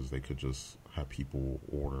places they could just have people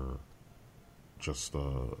order just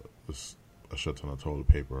a shit ton of toilet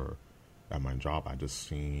paper. At my job, I just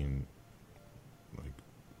seen like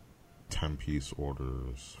 10-piece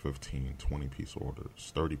orders, 15, 20-piece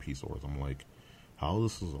orders, 30-piece orders. I'm like, how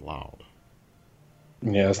this is allowed?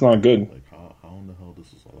 Yeah, it's not good. Like, how in the hell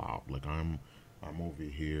this is allowed? Like, I'm over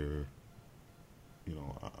here,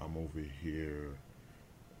 I'm over here,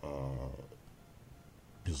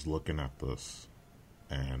 just looking at this,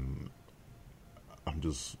 and I'm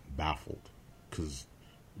just baffled, because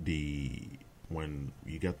when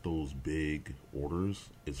you get those big orders,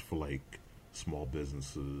 it's for like small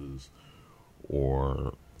businesses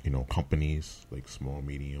or companies, like small,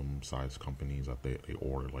 medium-sized companies that they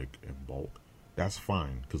order like in bulk. That's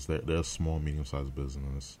fine, because they're a small, medium-sized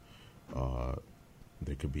business.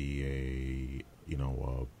 They could be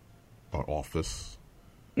an office,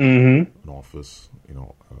 an office,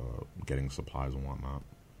 getting supplies and whatnot.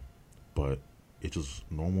 But it's just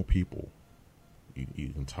normal people. You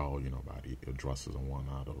can tell, by the addresses and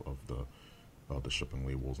whatnot of the shipping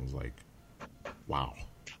labels, and it's like, wow,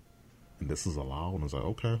 and this is allowed. And it's like,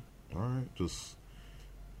 okay, all right,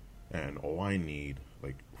 and all I need,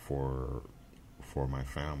 like, for my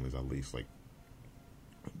family is at least like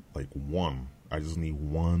one. I just need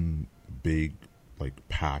one big like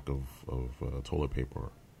pack of toilet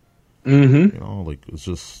paper. Like, it's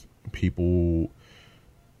just people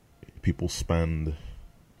spend.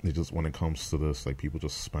 They just, when it comes to this, like, people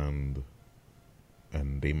just spend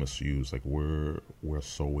and they misuse. Like, we're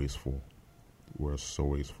so wasteful. We're so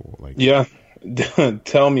wasteful. Like, yeah,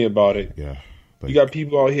 tell me about it. Yeah, like, you got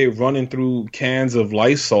people out here running through cans of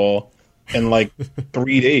Lysol in like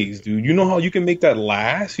 3 days, dude. You know how you can make that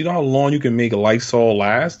last? You know how long you can make a Lysol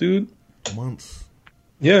last, dude? Months.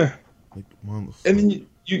 Yeah, like months. And then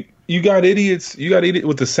you got idiots. You got idiot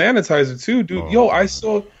with the sanitizer too, dude. Yo, I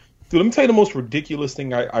saw. Dude, let me tell you the most ridiculous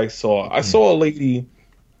thing I saw. I saw a lady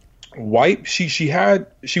wipe. She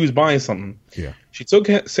was buying something. Yeah. She took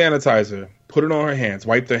sanitizer, put it on her hands,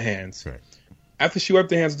 wiped her hands. Right. After she wiped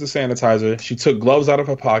her hands with the sanitizer, she took gloves out of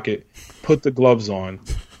her pocket, put the gloves on.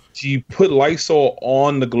 She put Lysol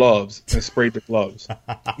on the gloves and sprayed the gloves.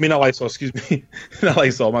 I mean, not Lysol, excuse me. Not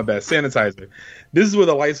Lysol, my bad. Sanitizer. This is where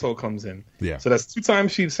the Lysol comes in. Yeah. So that's 2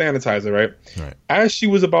 times sheet sanitizer, right? Right. As she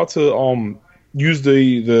was about to use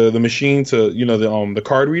the machine to, the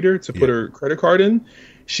card reader to put her credit card in,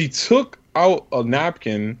 she took out a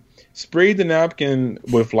napkin, sprayed the napkin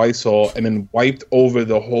with Lysol, and then wiped over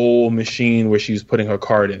the whole machine where she's putting her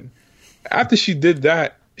card in. After she did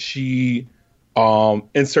that, she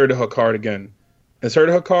inserted her card again.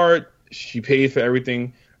 Inserted her card, she paid for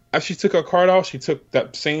everything. After she took her card out, she took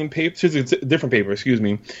that same paper, she took a different paper, sprayed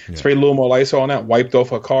a little more Lysol on that, wiped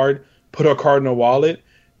off her card, put her card in her wallet,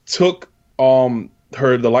 took the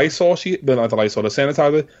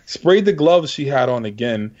sanitizer, sprayed the gloves she had on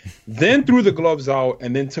again, then threw the gloves out,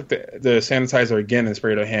 and then took the sanitizer again and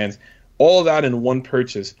sprayed her hands. All of that in one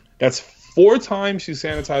purchase. That's 4 times she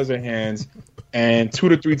sanitized her hands, and 2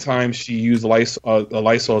 to 3 times she used a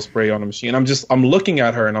Lysol spray on the machine. I'm looking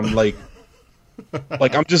at her and I'm like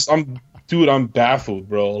I'm baffled,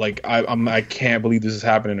 bro. Like I can't believe this is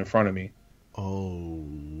happening in front of me. Oh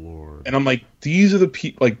Lord. And I'm like, these are the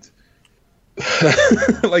people, like,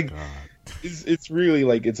 like, it's really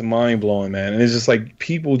like, it's mind blowing, man. And it's just like,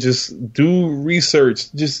 people just do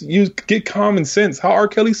research, just get common sense. How R.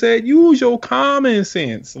 Kelly said, use your common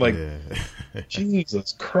sense. Like,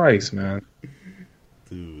 Jesus Christ, man.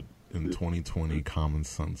 Dude, in 2020, common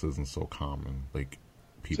sense isn't so common. Like,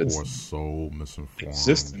 people are so misinformed.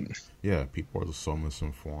 Consistent. Yeah, people are so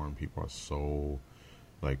misinformed. People are so,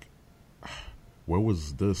 like, where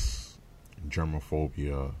was this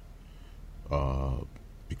germophobia?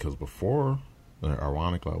 Because before,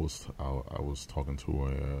 ironically, I was talking to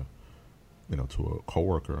a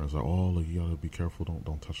coworker, and I was like, "Oh, like, you gotta be careful.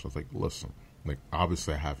 Don't touch." I was like, "Listen, like,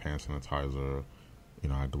 obviously I have hand sanitizer.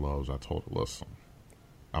 I have gloves." I told her, "Listen,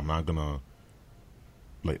 I'm not gonna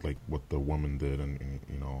like what the woman did, in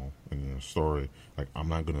your story. Like, I'm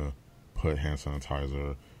not gonna put hand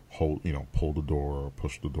sanitizer, pull the door,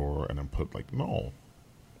 push the door, and then put, like, no.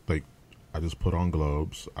 Like, I just put on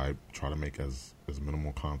gloves. I try to make as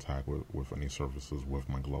minimal contact with any surfaces with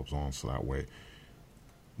my gloves on, so that way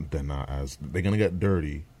they're gonna get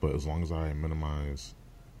dirty, but as long as I minimize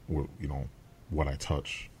what I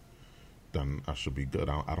touch, then I should be good.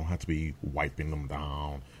 I don't have to be wiping them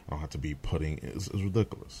down. I don't have to be it's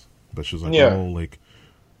ridiculous. But she's like, oh, like,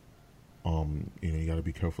 you gotta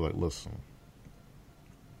be careful. Like, listen,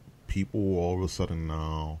 people all of a sudden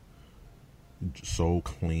now so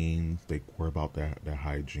clean. They worry about their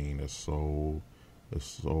hygiene. They're so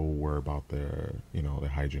worried about their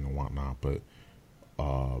hygiene and whatnot. But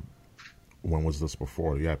when was this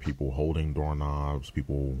before? You had people holding doorknobs,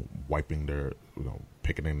 people wiping their,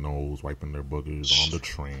 picking their nose, wiping their boogers on the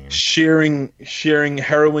train, sharing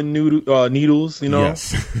heroin needles.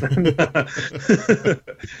 Yes.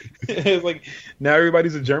 It's like, now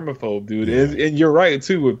everybody's a germaphobe, dude. Yeah. And you're right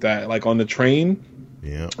too with that. Like, on the train.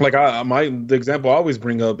 Yeah. Like, the example I always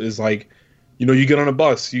bring up is, like, you get on a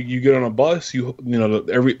bus. You get on a bus.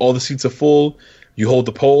 All the seats are full. You hold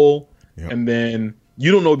the pole, and then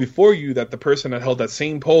you don't know before you that the person that held that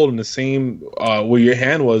same pole in the same where your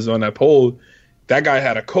hand was on that pole, that guy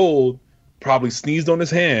had a cold, probably sneezed on his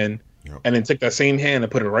hand, and then took that same hand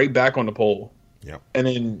and put it right back on the pole. Yeah. And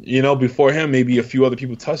then before him, maybe a few other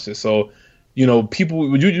people touched it. So people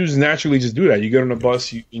would just naturally just do that. You get on a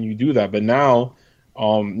bus and you do that. But now,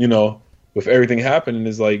 with everything happening,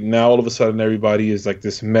 is like, now all of a sudden everybody is like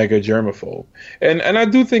this mega germaphobe, and I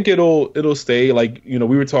do think it'll stay. Like, we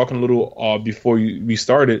were talking a little before we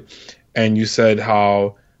started, and you said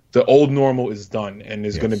how the old normal is done and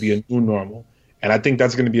there's going to be a new normal, and I think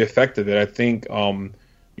that's going to be effective. And I think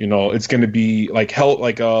it's going to be like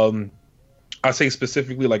I say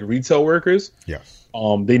specifically like retail workers. Yes.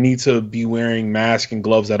 They need to be wearing masks and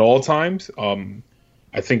gloves at all times.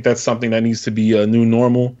 I think that's something that needs to be a new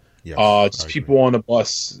normal. Yes, just people on the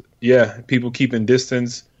bus. Yeah, people keeping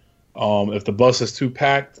distance. If the bus is too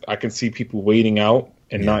packed, I can see people waiting out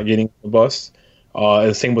and not getting the bus.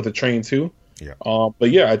 And same with the train too. Yeah.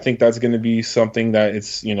 But yeah, I think that's going to be something that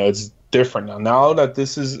it's different now. Now that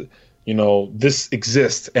this is this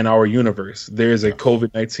exists in our universe, there is a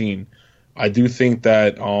COVID-19. I do think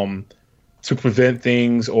that to prevent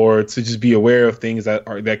things or to just be aware of things that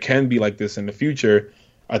can be like this in the future,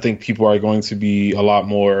 I think people are going to be a lot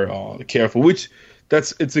more careful, which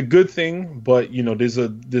it's a good thing, but there's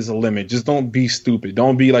a limit. Just don't be stupid.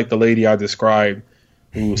 Don't be like the lady I described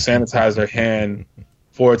who sanitized her hand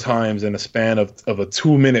 4 times in a span of a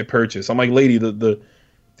 2-minute purchase. I'm like, lady,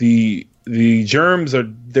 the germs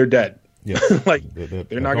they're dead. Yeah. Like,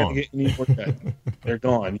 they're not going to get any more dead. They're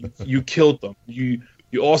gone. You killed them. You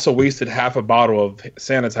also wasted half a bottle of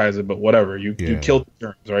sanitizer, but whatever. You killed the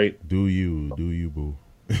germs, right? Do you, boo?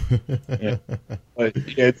 Yeah, but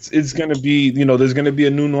it's gonna be there's gonna be a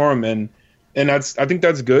new norm, and I think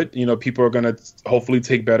that's good. People are gonna hopefully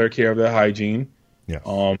take better care of their hygiene. Yeah.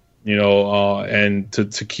 And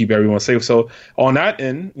to keep everyone safe. So on that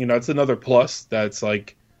end, it's another plus that's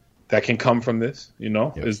like that can come from this.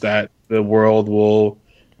 Is that the world will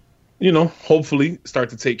hopefully start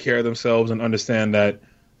to take care of themselves and understand that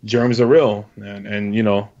germs are real, and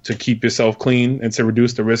to keep yourself clean and to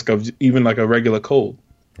reduce the risk of even like a regular cold.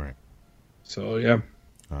 Right. So yeah,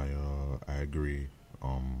 I agree.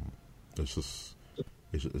 It's just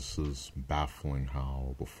baffling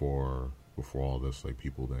how before all this, like,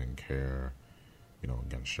 people didn't care.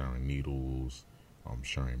 Again, sharing needles,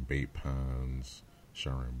 sharing vape pens,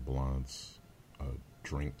 sharing blunts,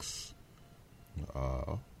 drinks,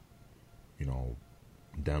 you know,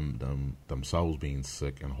 themselves being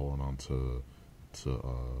sick and holding on to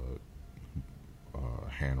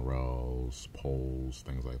handrails, poles,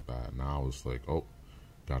 things like that. Now it's like, oh,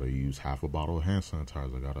 gotta use half a bottle of hand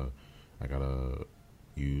sanitizer. I gotta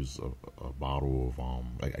use a bottle of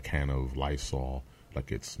like a can of Lysol,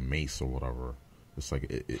 like it's Mace or whatever. It's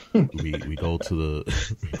like we go to the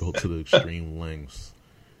we go to the extreme lengths.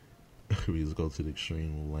 We just go to the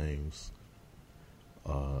extreme lengths,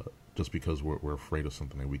 just because we're afraid of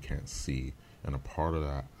something that we can't see. And a part of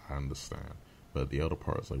that I understand, but the other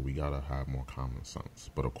part is like we gotta have more common sense.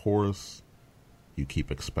 But of course, you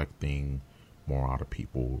keep expecting more out of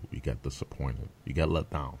people, you get disappointed, you get let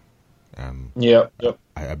down. And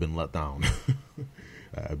I've been let down.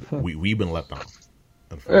 We've been let down.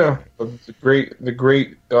 Yeah, the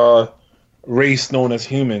great race known as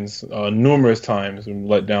humans, numerous times been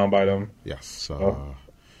let down by them. Yes. Well,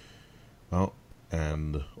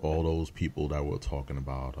 and all those people that were talking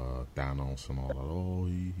about Thanos and all that. Oh,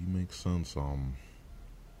 he makes sense.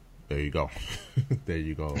 There you go. There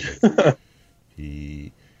you go.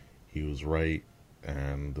 He was right,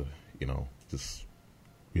 and just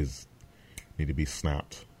need to be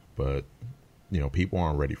snapped. But people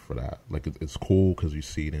aren't ready for that. Like it's cool because you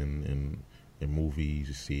see it in movies,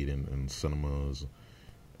 you see it in cinemas,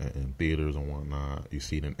 in theaters and whatnot. You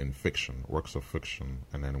see it in fiction, works of fiction,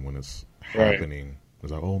 and then when it's happening,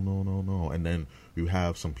 it's like, oh no. And then you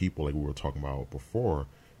have some people, like we were talking about before,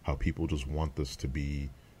 how people just want this to be,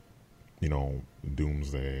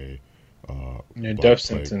 doomsday, death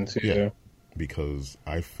sentence, because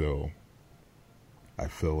I feel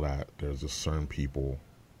that there's just certain people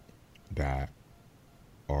that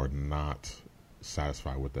are not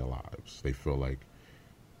satisfied with their lives. They feel like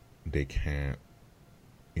they can't,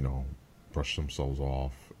 brush themselves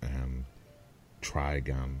off and try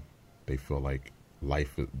again. They feel like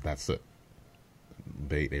life that's it.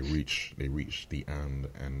 They reach the end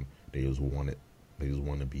and they just want to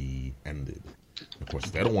be ended. Of course,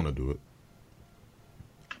 they don't want to do it.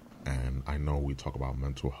 And I know we talk about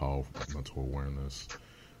mental health, mental awareness,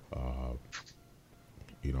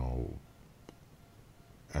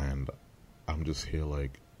 and I'm just here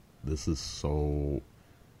like, this is so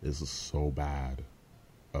bad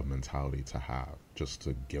a mentality to have, just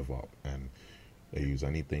to give up. And they use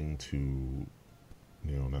anything to,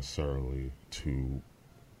 necessarily to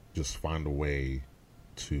just find a way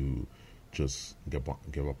to just give up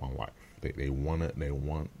on life. They want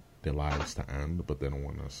their lives to end, but they don't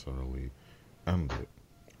want to necessarily end it.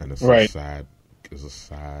 And it's a sad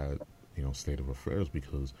state of affairs,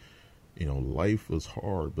 because life is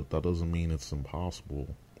hard, but that doesn't mean it's impossible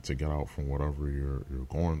to get out from whatever you're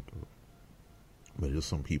going through. But there's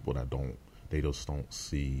some people that just don't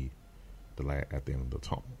see the light at the end of the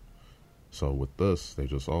tunnel. So with this, they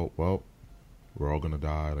just, oh well, we're all gonna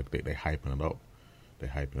die. Like they hyping it up. They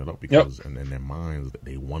hyping it up because in their minds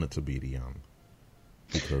they want it to be the end.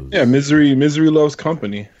 Because misery loves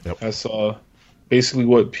company. Yep. That's basically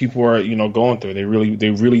what people are going through. They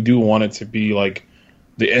really do want it to be like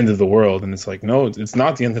the end of the world, and it's like, no, it's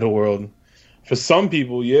not the end of the world. For some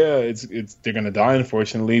people, it's they're gonna die,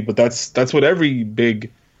 unfortunately, but that's what every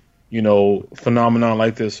big phenomenon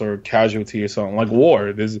like this, or casualty or something like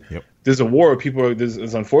war. There's a war.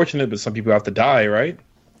 It's unfortunate, but some people have to die, right?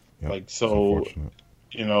 Yep. Like, so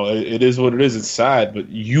it is what it is. It's sad, but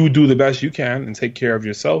you do the best you can and take care of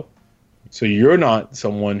yourself, so you're not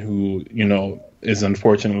someone who is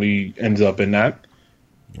unfortunately ends up in that.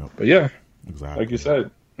 Yep. But yeah, exactly, like you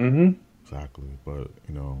said. Exactly. But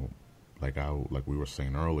like we were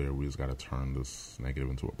saying earlier, we just got to turn this negative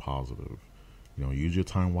into a positive. Use your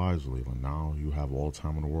time wisely. And now you have all the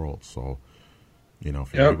time in the world. So,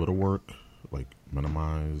 if you're able to work, like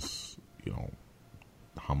minimize,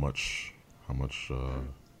 how much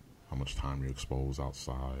time you expose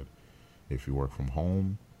outside. If you work from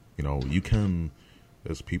home, you can.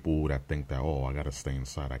 There's people that think that, oh, I got to stay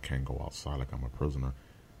inside. I can't go outside like I'm a prisoner.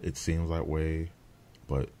 It seems that way,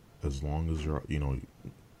 but as long as you're,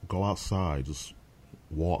 go outside, just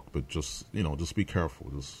walk, but just be careful.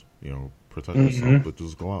 Just, protect yourself, but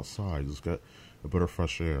just go outside. Just get a bit of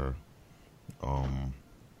fresh air.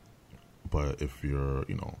 But if you're,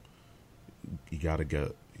 you gotta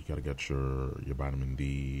get your vitamin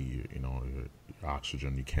D, your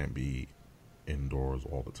oxygen. You can't be indoors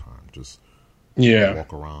all the time. Just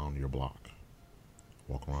walk around your block.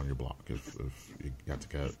 If you got to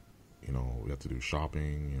get, you have to do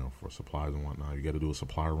shopping, for supplies and whatnot. You got to do a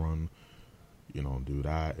supply run, do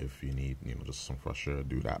that. If you need, just some fresh air,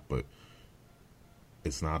 do that. But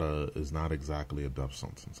it's not exactly a death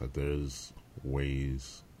sentence. Like there's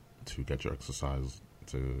ways to get your exercise,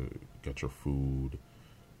 to get your food,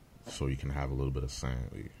 so you can have a little bit of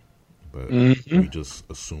sanity. But we just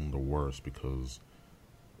assume the worst because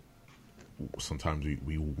sometimes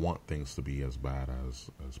we want things to be as bad as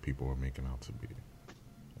people are making out to be.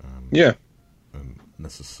 And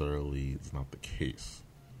necessarily it's not the case.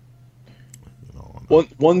 You know,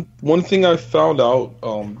 one thing I found out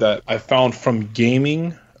that I found from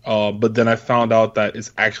gaming, but then I found out that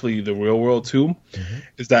it's actually the real world too,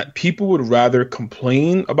 is that people would rather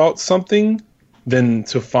complain about something than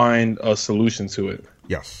to find a solution to it.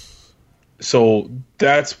 Yes. So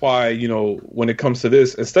that's why, you know, when it comes to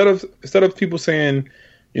this, instead of people saying,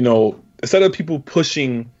 you know, instead of people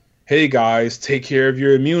pushing, hey guys, take care of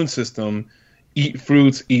your immune system, eat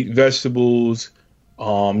fruits, eat vegetables,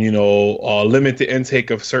 limit the intake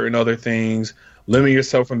of certain other things, limit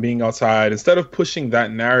yourself from being outside. Instead of pushing that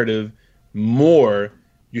narrative more,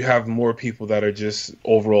 you have more people that are just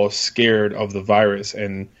overall scared of the virus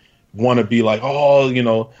and want to be like, oh, you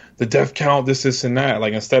know, the death count, this and that.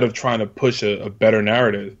 Like, instead of trying to push a better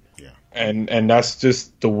narrative. Yeah. And that's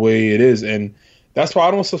just the way it is. And that's why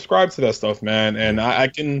I don't subscribe to that stuff, man. And I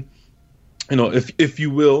can, you know, if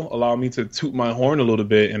you will allow me to toot my horn a little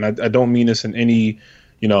bit, and I don't mean this in any,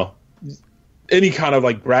 you know, any kind of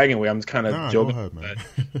like bragging way. I'm just kind of joking. Go ahead, man.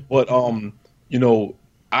 But you know,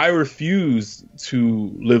 I refuse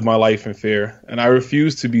to live my life in fear, and I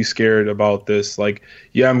refuse to be scared about this. Like,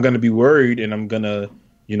 yeah, I'm going to be worried, and I'm going to,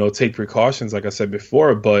 you know, take precautions, like I said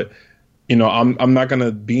before. But, you know, I'm not going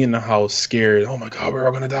to be in the house scared. Oh my God, we're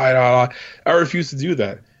all going to die. I refuse to do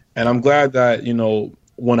that. And I'm glad that, you know,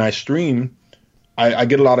 when I stream, I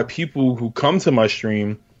get a lot of people who come to my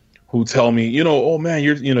stream who tell me, you know, oh man,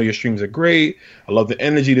 your streams are great. I love the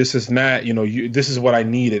energy. This and that. You know, this is what I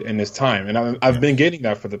needed in this time. And I've been getting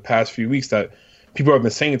that for the past few weeks, that people have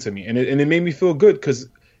been saying to me, and it made me feel good because,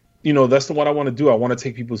 you know, that's what I want to do. I want to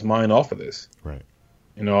take people's mind off of this. Right.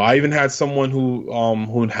 You know, I even had someone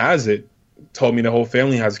who has it told me the whole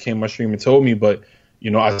family has came to my stream and told me, but,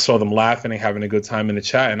 you know, I saw them laughing and having a good time in the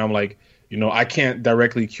chat, and I'm like, you know, I can't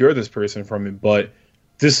directly cure this person from it, but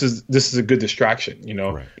this is a good distraction. You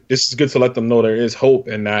know, This is good to let them know there is hope,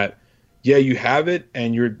 and that, yeah, you have it,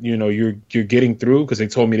 and you're getting through, because they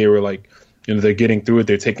told me they were like, you know, they're getting through it.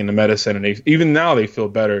 They're taking the medicine, and even now they feel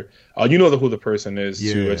better. You know who the person is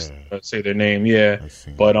to say their name. Yeah.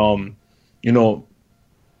 But, you know,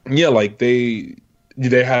 yeah, like they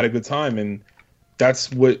had a good time, and that's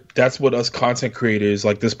what us content creators,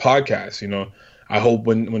 like this podcast, you know, I hope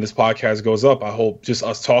when this podcast goes up, I hope just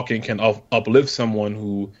us talking can uplift someone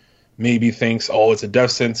who maybe thinks, oh, it's a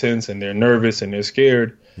death sentence, and they're nervous and they're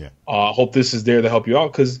scared. Yeah. I hope this is there to help you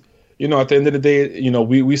out, because, you know, at the end of the day, you know,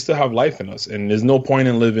 we still have life in us, and there's no point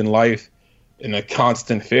in living life in a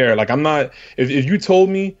constant fear. Like, I'm not, if you told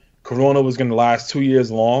me Corona was going to last 2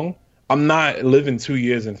 years long, I'm not living 2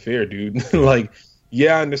 years in fear, dude. Like,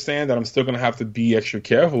 yeah, I understand that I'm still going to have to be extra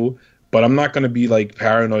careful, but I'm not going to be like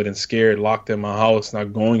paranoid and scared, locked in my house,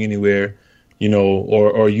 not going anywhere, you know,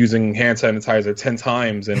 or using hand sanitizer 10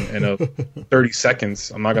 times in 30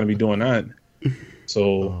 seconds. I'm not going to be doing that. So,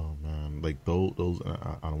 oh man, like those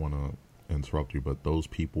I don't want to interrupt you, but those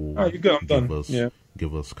people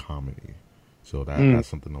give us comedy. So that's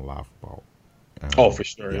something to laugh about. And, for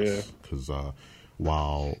sure, yes, yeah. Because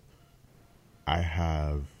while I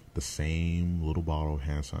have the same little bottle of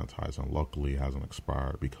hand sanitizer, and luckily it hasn't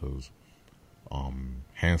expired, because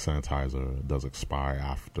hand sanitizer does expire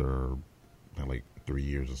after like 3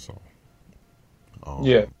 years or so.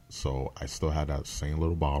 So I still had that same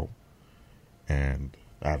little bottle, and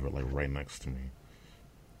I have it like right next to me,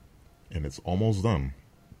 and it's almost done.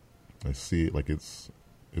 I see it, like it's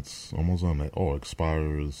almost done. Like, oh, it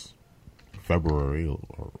expires February,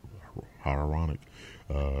 or how ironic,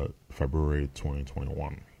 February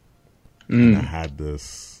 2021. And I had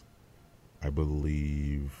this, I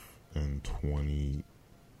believe, in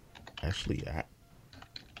actually, I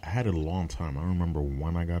had it a long time. I don't remember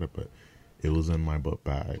when I got it, but it was in my book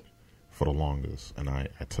bag for the longest. And I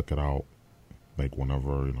took it out, like,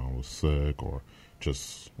 whenever, you know, I was sick, or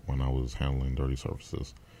just when I was handling dirty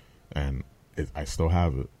surfaces. And I still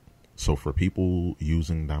have it. So for people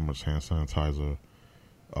using that much hand sanitizer,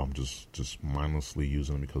 just mindlessly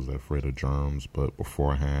using it because they're afraid of germs, but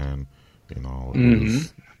beforehand, you know,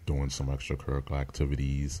 is doing some extracurricular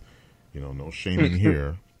activities. You know, no shaming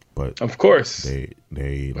here, but of course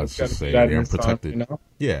they let's just say they're unprotected. You know?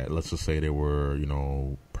 Yeah, let's just say they were, you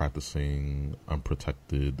know, practicing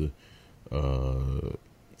unprotected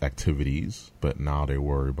activities, but now they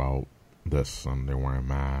worry about this, and they're wearing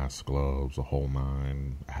masks, gloves, a whole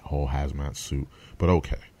hazmat suit. But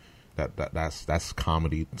okay, that's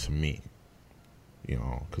comedy to me. You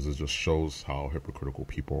know, because it just shows how hypocritical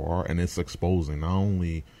people are, and it's exposing not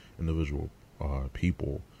only individual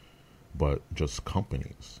people, but just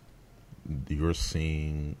companies. You're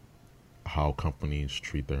seeing how companies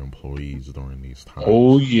treat their employees during these times.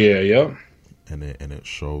 Oh yeah. And it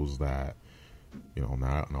shows that, you know,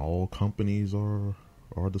 not all companies are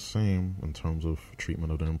the same in terms of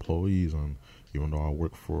treatment of their employees. And even though I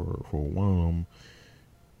work for one of them,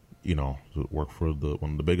 you know, work for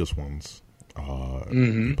one of the biggest ones.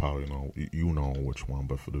 You probably know, you know which one,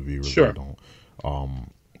 but for the viewers, sure. I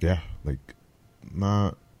don't. Yeah, like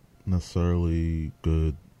not necessarily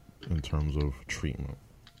good in terms of treatment,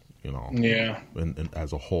 you know. Yeah. And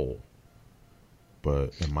as a whole,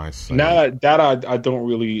 but in my side, that I don't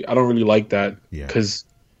really like that. Yeah. Because,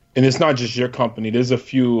 and it's not just your company. There's a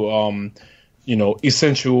few, you know,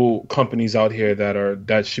 essential companies out here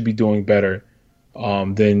that should be doing better.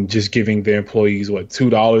 Than just giving their employees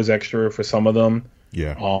 $2 extra for some of them.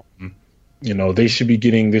 Yeah. You know, there should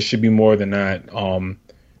be more than that.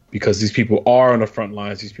 Because these people are on the front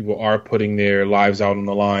lines. These people are putting their lives out on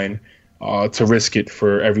the line, to risk it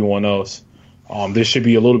for everyone else. There should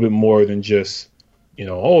be a little bit more than just, you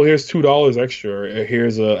know, oh, here's $2 extra, or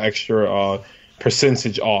here's a extra,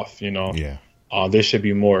 percentage off, you know. Yeah. There should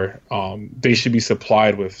be more. They should be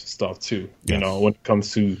supplied with stuff too, you know, when it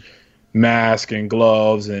comes to mask and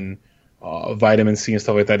gloves and vitamin C and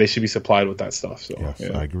stuff like that. They should be supplied with that stuff. So yes,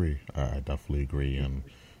 yeah. I agree. I definitely agree. And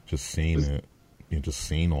just seeing it, you know, just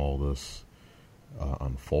seeing all this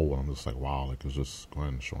unfold, I'm just like, wow, like it's just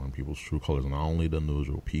going showing people's true colors. Not only the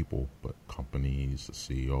individual people, but companies, the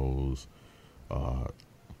CEOs, a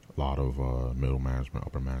lot of middle management,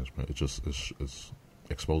 upper management. It's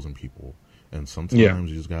exposing people, and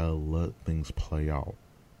sometimes you just gotta let things play out.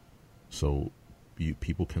 So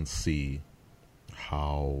people can see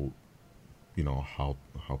how, you know, how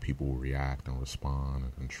people react and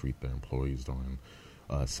respond and treat their employees during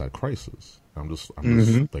said crisis. I'm just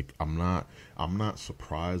like, I'm not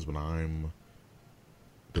surprised, but I'm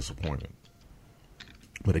disappointed.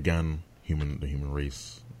 But again, the human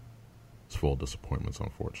race is full of disappointments,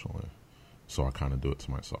 unfortunately. So I kind of do it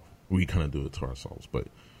to myself. We kind of do it to ourselves. But,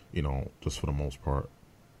 you know, just for the most part,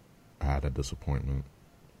 I had that disappointment,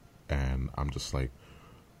 and I'm just like,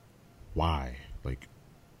 why? Like,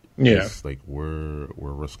 it's like we're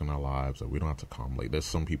risking our lives. Like, we don't have to come. Like, there's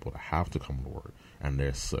some people that have to come to work and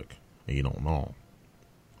they're sick, and you don't know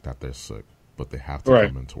that they're sick, but they have to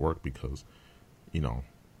come into work because, you know,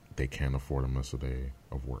 they can't afford to miss a day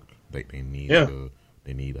of work. They need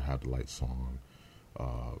to have the lights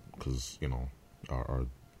on, because you know, our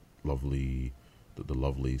lovely the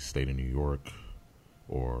lovely state of New York,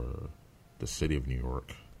 or the city of New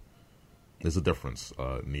York. There's a difference.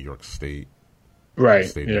 New York State,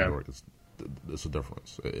 State of New York. There's a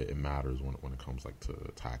difference. It matters when it comes like to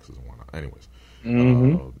taxes and whatnot. Anyways,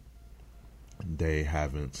 they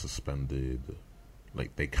haven't suspended,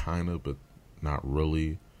 like they kind of, but not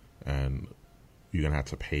really, and you're gonna have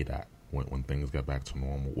to pay that when things get back to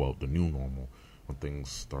normal. Well, the new normal, when things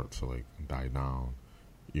start to like die down,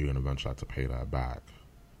 you're gonna eventually have to pay that back.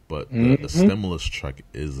 But the stimulus check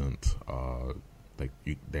isn't.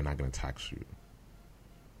 They're not going to tax you.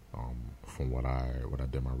 From what I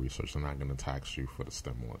did my research, they're not going to tax you for the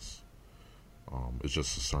stimulus. It's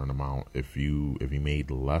just a certain amount. If you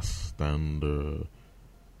made less than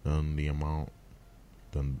the amount,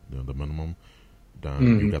 than the minimum,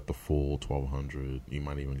 then you get the full $1,200. You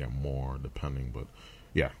might even get more, depending.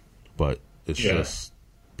 But it's just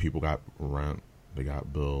people got rent, they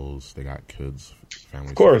got bills, they got kids,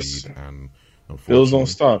 families, of course, to feed, and bills don't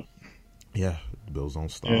stop. Yeah, the bills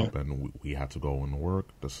don't stop, and we have to go into work.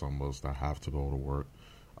 There's some of us that have to go to work.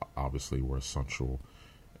 Obviously, we're essential,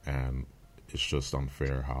 and it's just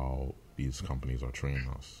unfair how these companies are treating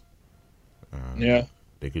us. And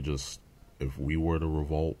they could just, if we were to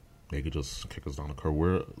revolt, they could just kick us down the curb.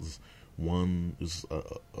 We're one is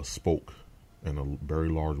a spoke in a very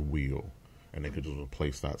large wheel, and they could just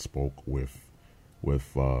replace that spoke with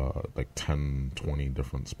like 10, 20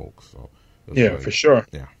 different spokes. So for sure.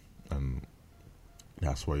 Yeah. And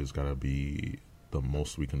that's why it's got to be, the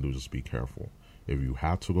most we can do is just be careful. If you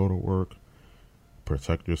have to go to work,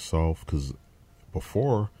 protect yourself. Because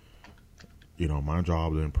before, you know, my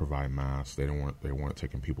job didn't provide masks. They weren't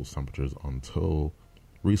taking people's temperatures until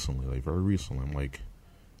recently, like very recently. I'm like,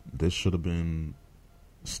 this should have been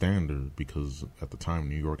standard, because at the time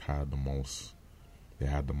New York had the most. They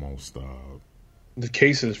had the most. The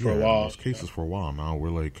cases for a while. Cases for a while. Now we're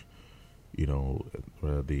like, you know,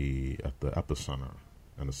 at the epicenter,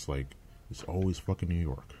 and it's like, it's always fucking New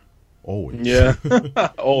York. Always. Yeah,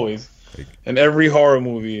 always. Like, in every horror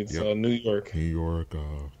movie, it's New York. New York.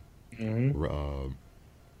 In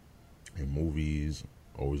movies,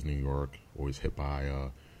 always New York. Always hit by.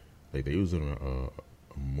 Like they was in a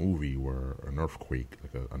movie where an earthquake,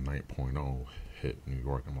 like a 9.0, hit New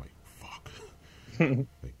York. I'm like, fuck.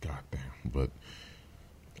 Like, goddamn. But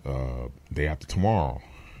day after tomorrow,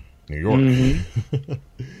 New York.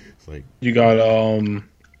 It's like you got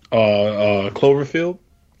Cloverfield.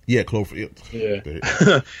 Yeah, Cloverfield. Yeah,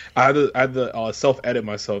 I had to self-edit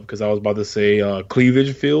myself because I was about to say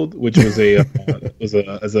Cleavage Field, which was a was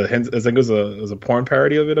a porn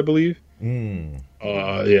parody of it, I believe.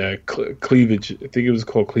 Cleavage. I think it was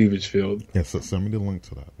called Cleavage Field. Yeah, so send me the link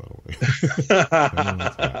to that, by the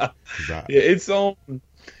way. Yeah, it's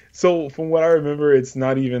So from what I remember, it's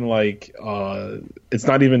not even like it's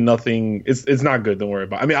not even nothing. It's not good. Don't worry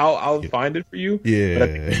about it. I mean, I'll find it for you. Yeah, but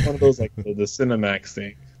I think it's one of those like the Cinemax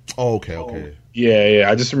thing. Oh, okay. Yeah.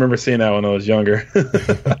 I just remember seeing that when I was younger.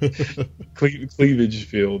 Cleavage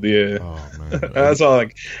Field. Yeah. Oh man. That's all.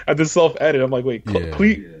 Like I just self-edit. I'm like, wait,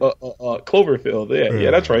 Cloverfield.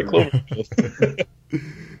 Yeah, that's right, Cloverfield.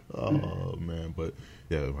 Oh man, but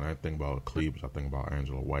yeah, when I think about Cleavage, I think about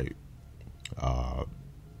Angela White.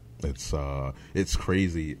 It's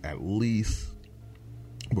crazy. At least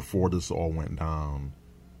before this all went down,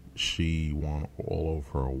 she won all of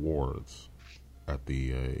her awards at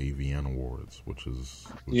the AVN Awards, which is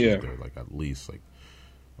there, like at least like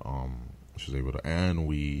she was able to. And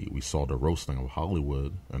we saw the roasting of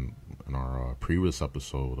Hollywood, and in our previous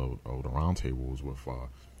episode of the Roundtable was with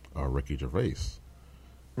Ricky Gervais.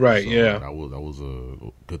 Right. So yeah. That was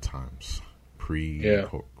good times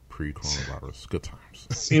pre-coronavirus. Good times.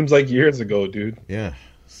 Seems like years ago, dude. Yeah.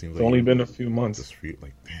 It's only been a few months.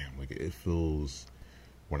 Like, damn, like it feels.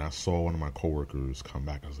 When I saw one of my coworkers come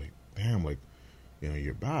back, I was like, damn, like,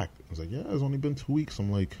 you're back. I was like, yeah, it's only been 2 weeks.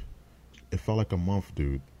 I'm like, it felt like a month,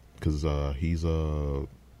 dude, because he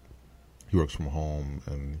works from home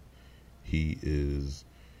and he is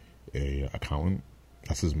a accountant.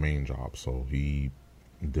 That's his main job. So he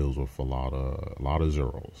deals with a lot of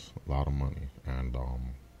zeros, a lot of money, and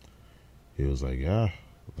he was like, yeah,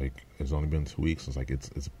 like it's only been 2 weeks. It's like it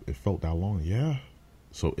felt that long, yeah.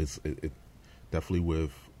 So it definitely,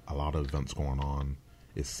 with a lot of events going on,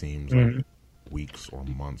 it seems like weeks or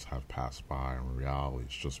months have passed by. In reality,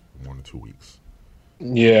 it's just 1 or 2 weeks.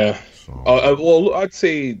 Yeah. So, well, I'd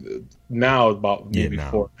say now about maybe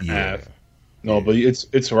 4.5. No, but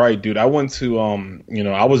it's right, dude. I went to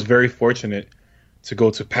I was very fortunate to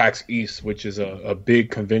go to PAX East, which is a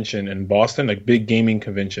big convention in Boston, like big gaming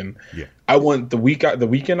convention. Yeah. I went the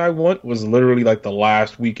weekend I went was literally like the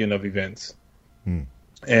last weekend of events.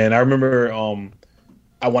 And I remember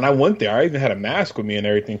when I went there, I even had a mask with me and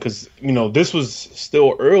everything because this was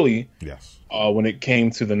still early. Yes. When it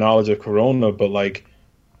came to the knowledge of Corona, but like,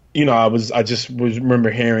 I just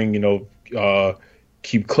remember hearing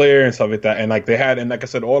keep clear and stuff like that, and like they had, and like I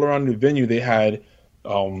said, all around the venue they had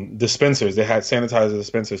dispensers. They had sanitizer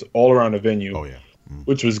dispensers all around the venue. Oh yeah.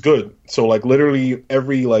 Which was good. So like literally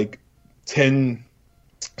every like 10,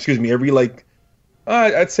 every like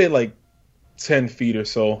I'd say like 10 feet or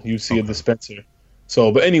so, you see a dispenser.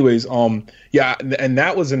 So, but anyways, yeah, and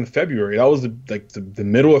that was in February. That was the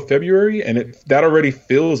middle of February, and that already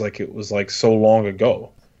feels like it was like so long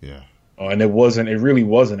ago. Yeah. And it wasn't. It really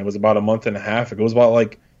wasn't. It was about a month and a half ago. It was about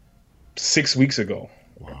like 6 weeks ago.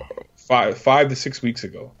 Wow. 5 to 6 weeks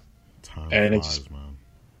ago. Time flies, man.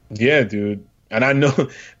 Yeah, dude. And I know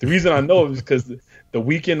the reason I know is because the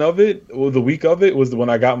week of it was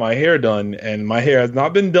when I got my hair done, and my hair has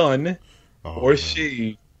not been done or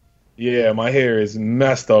shaved. Yeah, my hair is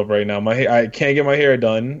messed up right now. My hair, I can't get my hair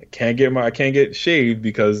done. I can't get shaved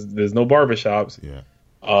because there's no barbershops. Yeah.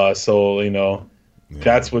 So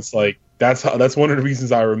that's what's like. That's one of the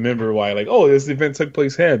reasons I remember why, like, oh, this event took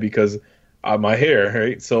place here because my hair,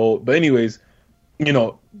 right? So, but anyways,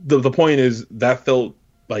 the point is that felt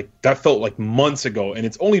like months ago, and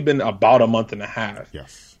it's only been about a month and a half.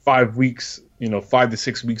 Yes. 5 weeks, 5 to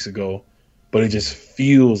 6 weeks ago, but it just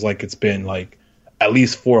feels like it's been like at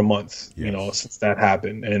least 4 months, since that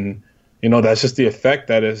happened. And, that's just the effect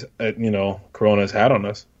that is, Corona has had on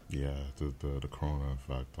us. Yeah, the Corona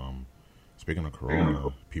effect. Speaking of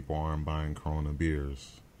Corona, people aren't buying Corona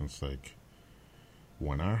beers. It's like,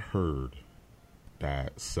 when I heard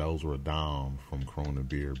that sales were down from Corona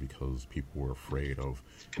beer because people were afraid of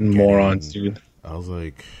morons, dude. I was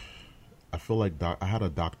like, I feel like I had a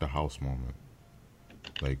Dr. House moment.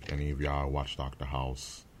 Like, any of y'all watch Dr.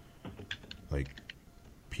 House, like,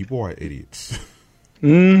 people are idiots.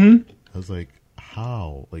 Mm-hmm. I was like,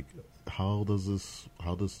 how? Like, how does this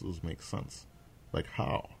make sense? Like,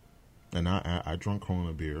 how? And I drunk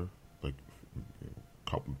Corona beer like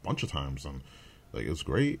a bunch of times, and like it's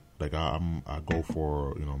great. Like I go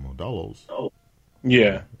for Modelo's.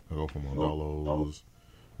 Yeah, I go for Modelo's.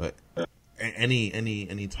 Like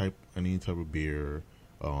any type of beer.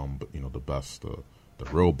 But the best, the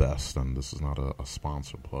real best, and this is not a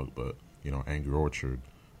sponsor plug, but Angry Orchard,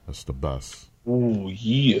 that's the best. Ooh,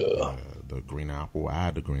 yeah. The green apple. I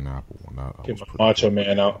had the green apple one. Get my Macho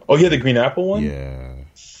Man out. Oh, yeah, the green apple one. Yeah.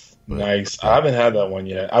 Nice. I haven't had that one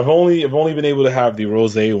yet. I've only been able to have the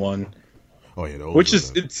rosé one. Oh yeah,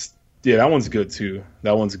 that one's good too.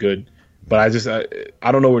 That one's good. But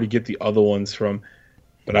I don't know where to get the other ones from.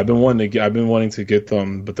 But I've been wanting to get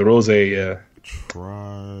them. But the rosé, yeah.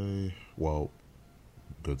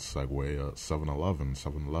 Good segue.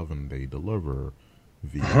 7-Eleven, they deliver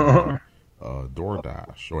via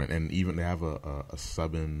DoorDash, and even they have a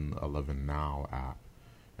 7-Eleven Now app,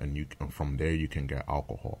 and from there you can get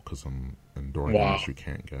alcohol, because in DoorDash you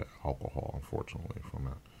can't get alcohol, unfortunately, from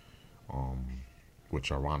that.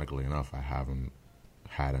 Which ironically enough, I haven't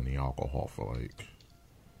had any alcohol for like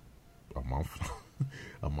a month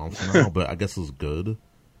now, but I guess it's good.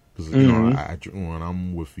 Because when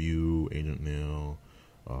I'm with you, Agent Neil,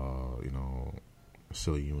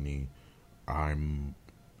 Silly Uni, I'm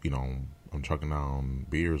chucking down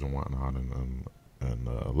beers and whatnot and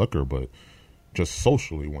liquor, but just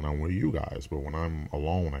socially when I'm with you guys. But when I'm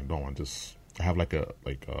alone, I don't. I have like an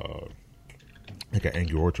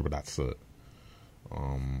Angry Orchard, but that's it.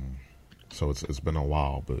 So it's been a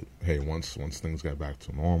while, but hey, once things get back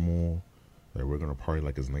to normal, like, we're gonna party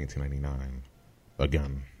like it's 1999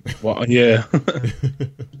 again. Well, yeah.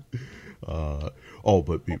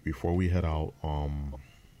 But before we head out,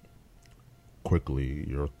 quickly,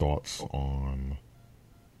 your thoughts on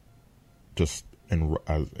just in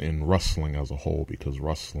wrestling as a whole, because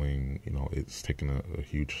wrestling, it's taken a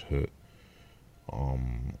huge hit.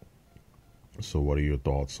 So what are your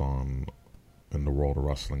thoughts on in the world of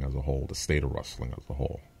wrestling as a whole, the state of wrestling as a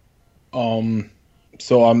whole?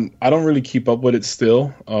 So I don't really keep up with it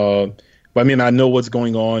still. But I mean, I know what's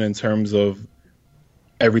going on in terms of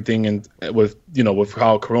everything, and with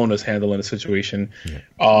how Corona's handling the situation. Yeah.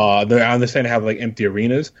 I understand they have like empty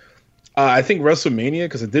arenas. I think WrestleMania,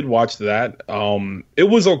 because I did watch that. It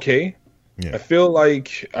was okay. Yeah. I feel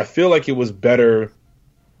like it was better.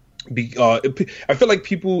 I feel like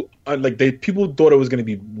people thought it was going to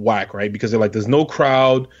be whack, right? Because they're like, there's no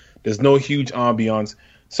crowd, there's no huge ambiance.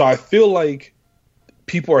 So I feel like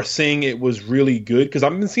people are saying it was really good, because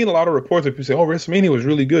I've been seeing a lot of reports where people say, "Oh, WrestleMania was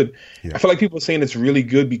really good." Yeah. I feel like people are saying it's really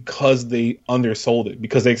good because they undersold it,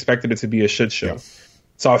 because they expected it to be a shit show. Yes.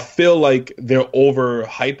 So I feel like they're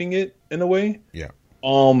overhyping it in a way. Yeah.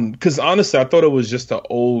 Because honestly, I thought it was just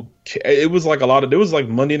it was like there was like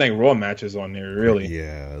Monday Night Raw matches on there, really.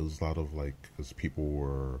 Yeah, it was a lot of like, because people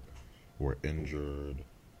were injured,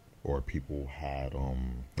 or people had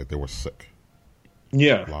like they were sick.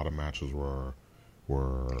 Yeah. A lot of matches were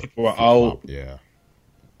people were out. Yeah.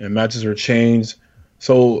 And matches were changed.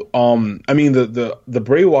 So I mean the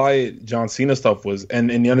Bray Wyatt John Cena stuff was, and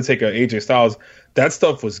the Undertaker AJ Styles, that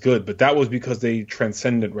stuff was good, but that was because they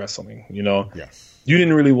transcended wrestling, Yes. You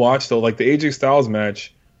didn't really watch though, like the AJ Styles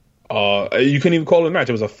match, you couldn't even call it a match,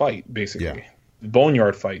 it was a fight, basically. Yeah.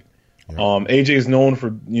 Boneyard fight. Yeah. AJ is known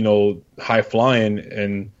for, high flying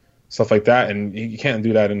and stuff like that, and you can't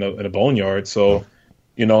do that in a boneyard. So,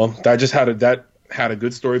 that had a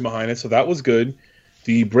good story behind it, so that was good.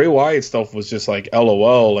 The Bray Wyatt stuff was just like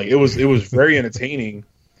LOL. Like it was very entertaining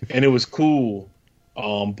and it was cool.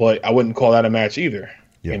 But I wouldn't call that a match either.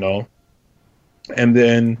 Yeah. And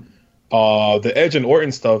then the Edge and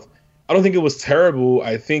Orton stuff, I don't think it was terrible.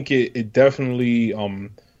 I think it definitely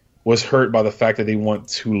was hurt by the fact that they went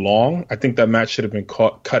too long. I think that match should have been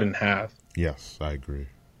cut in half. Yes, I agree.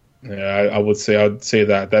 Yeah, I'd say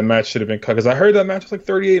that match should have been cut, because I heard that match was like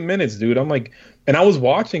 38 minutes, dude. I'm like, and I was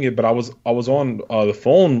watching it, but I was on the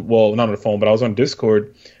phone. Well, not on the phone, but I was on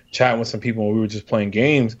Discord chatting with some people, and we were just playing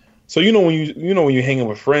games. So when you're hanging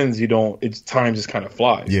with friends, time just kind of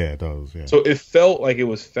flies. Yeah, it does. Yeah. So it felt like it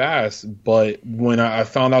was fast, but when I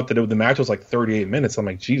found out that the match was like 38 minutes, I'm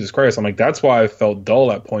like, Jesus Christ! I'm like, that's why I felt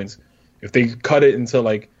dull at points. If they cut it into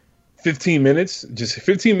like 15 minutes, just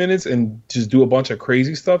 15 minutes, and just do a bunch of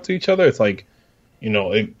crazy stuff to each other, it's like,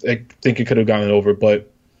 I think it could have gotten over.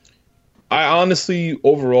 But I honestly,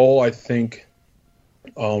 overall, I think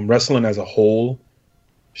wrestling as a whole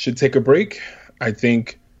should take a break. I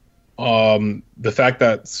think the fact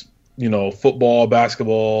that, football,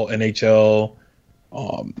 basketball, NHL,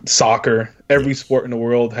 soccer, every sport in the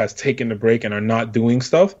world has taken a break and are not doing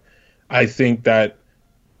stuff. I think that,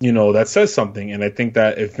 that says something. And I think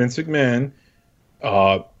that if Vince McMahon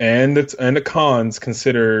and the Khans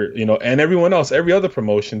consider, and everyone else, every other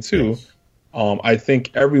promotion too, I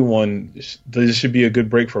think there should be a good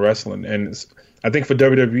break for wrestling. And I think for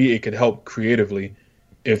WWE, it could help creatively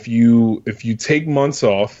if you take months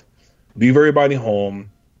off, leave everybody home.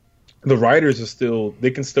 The writers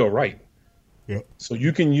can still write. Yep. So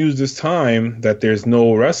you can use this time that there's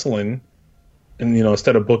no wrestling, and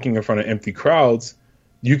instead of booking in front of empty crowds,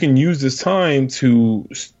 you can use this time to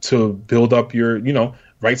build up your,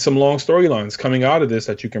 write some long storylines coming out of this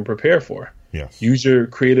that you can prepare for. Yes. Use your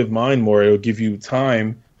creative mind more. It'll give you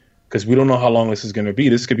time, because we don't know how long this is going to be.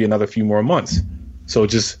 This could be another few more months. So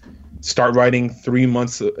just start writing 3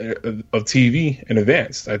 months of TV in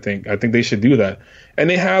advance. I think they should do that. And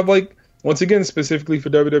they have, once again, specifically for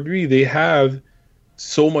WWE, they have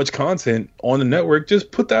so much content on the network.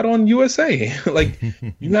 Just put that on USA.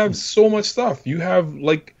 You have so much stuff. You have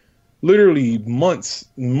literally months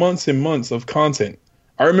and months of content.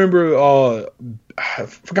 I remember, I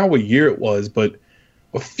forgot what year it was, but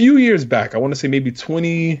a few years back, I want to say maybe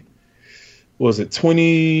 20,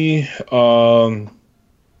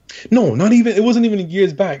 no, not even, it wasn't even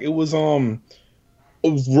years back. It was Raw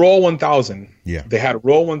 1000. Yeah. They had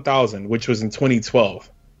Raw 1000, which was in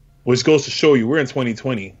 2012, which goes to show you we're in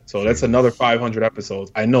 2020. So that's another 500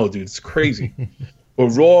 episodes. I know, dude, it's crazy. But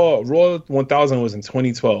Raw 1000 was in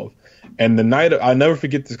 2012. And the night, I'll never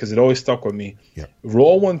forget this because it always stuck with me. Yeah.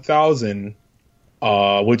 Raw 1000,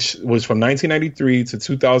 which was from 1993 to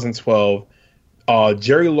 2012,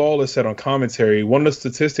 Jerry Lawler said on commentary, one of the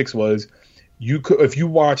statistics was, if you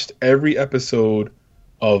watched every episode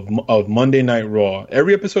of Monday Night Raw,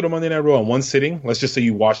 every episode of Monday Night Raw in one sitting, let's just say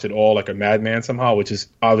you watched it all like a madman somehow, which is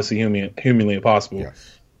obviously humanly impossible.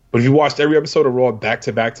 Yes. But if you watched every episode of Raw back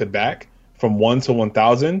to back to back from 1 to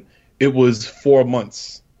 1000, it was 4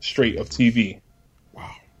 months straight of TV.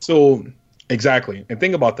 Wow. So exactly. And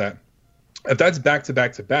think about that. If that's back to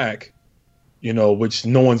back to back, which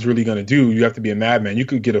no one's really going to do, you have to be a madman. You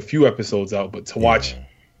could get a few episodes out, but to watch,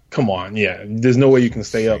 come on, there's no way you can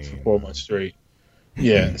stay up for 4 months straight.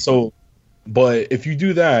 Yeah. So, but if you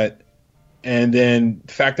do that and then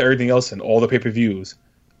factor everything else in, all the pay-per-views,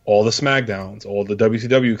 all the SmackDowns, all the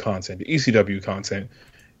WCW content, the ECW content,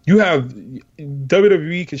 you have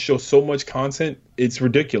WWE can show so much content. It's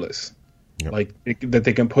ridiculous. Yep. That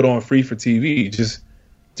they can put on free for TV. Just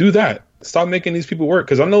do that. Stop making these people work.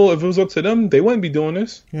 Because I know if it was up to them, they wouldn't be doing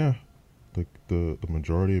this. Yeah. The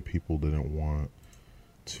majority of people didn't want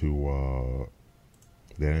to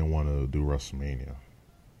do WrestleMania.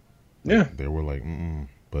 They were like,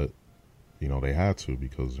 but they had to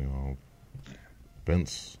because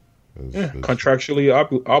Vince is contractually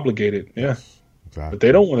obligated. Yes, exactly. But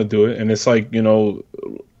they don't want to do it, and it's like, dude,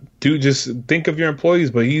 just think of your employees.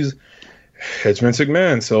 But it's Vince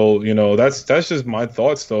McMahon, so that's just my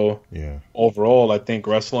thoughts though. Yeah. Overall, I think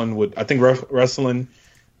wrestling,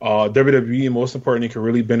 WWE, most importantly, could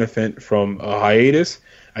really benefit from a hiatus.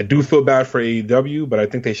 I do feel bad for AEW, but I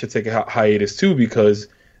think they should take a hiatus too because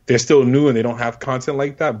they're still new and they don't have content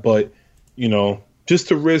like that. But, just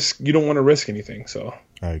to risk, you don't want to risk anything. So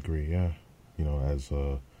I agree. Yeah.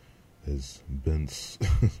 As Vince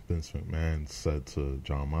McMahon said to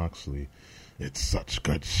Jon Moxley, it's such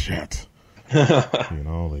good shit. He's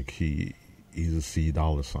a C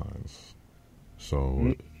dollar signs.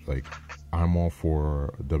 So I'm all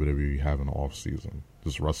for WWE having an off season.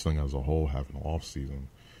 Just wrestling as a whole having an off season.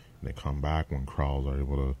 And they come back when crowds are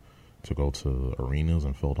able to go to arenas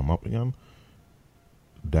and fill them up again.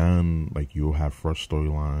 Then you'll have fresh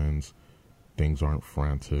storylines. Things aren't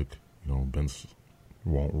frantic. Vince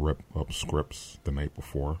won't rip up scripts the night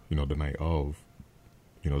before. The night of.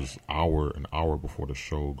 Just an hour before the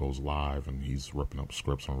show goes live, and he's ripping up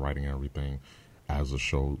scripts and writing everything as the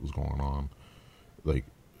show is going on. We're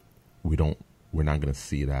not going to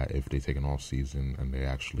see that if they take an off season and they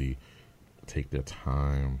actually take their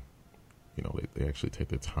time. They actually take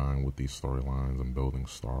their time with these storylines and building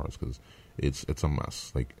stars, because it's a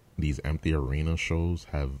mess. These empty arena shows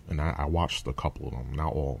have, and I watched a couple of them,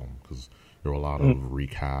 not all of them, because there were a lot of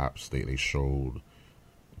recaps. They showed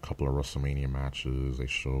a couple of WrestleMania matches. They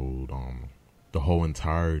showed the whole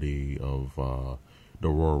entirety of the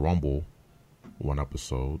Royal Rumble, one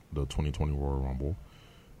episode, the 2020 Royal Rumble.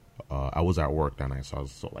 I was at work that night, so I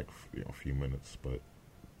was a few minutes, but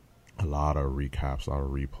a lot of recaps, a lot of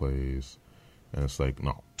replays, and it's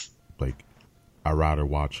I'd rather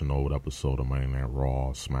watch an old episode of Monday Night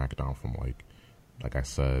Raw, SmackDown from like I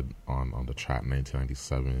said on the chat,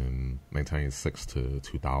 1996 to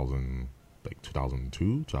 2000,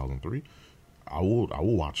 2002, 2003. I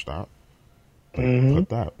will watch that. Like,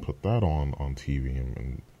 put that on TV,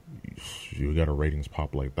 and you get a ratings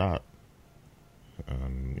pop like that.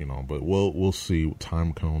 And but we'll see.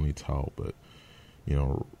 Time can only tell. But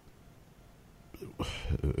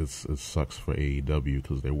it sucks for AEW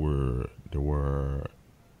because they were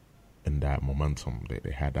in that momentum.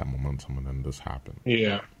 They had that momentum, and then this happened.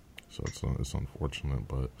 Yeah. So it's unfortunate,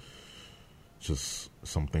 but just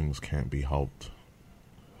some things can't be helped.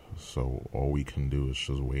 So all we can do is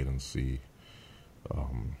just wait and see.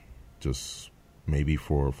 Just maybe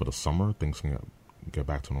for the summer, things can get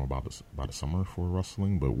back to normal by the summer for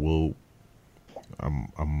wrestling. But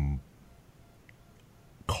I'm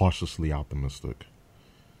cautiously optimistic.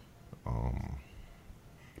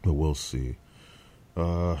 But we'll see.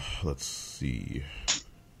 Let's see.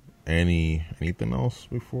 Anything else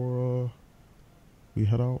before we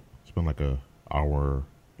head out? It's been like an hour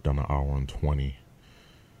and 20.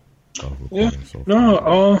 Yeah.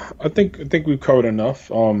 No. I think we've covered enough.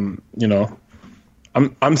 I'm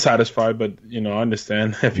satisfied, but I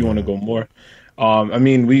understand if you want to go more. I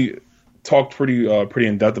mean, we talked pretty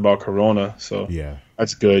in depth about Corona, so yeah,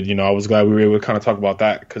 that's good. I was glad we were able to kind of talk about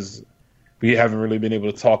that because we haven't really been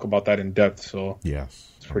able to talk about that in depth. So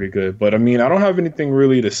yes, it's pretty good. But I mean, I don't have anything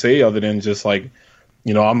really to say other than just like,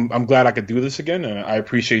 I'm glad I could do this again, and I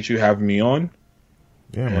appreciate you having me on.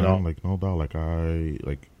 Yeah, man. Like no doubt.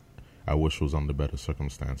 I wish it was under better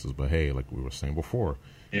circumstances, but hey, like we were saying before,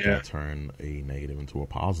 turn a negative into a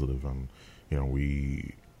positive, and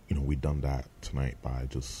we done that tonight by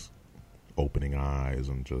just opening eyes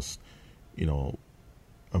and just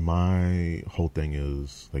my whole thing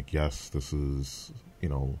is like, yes, this is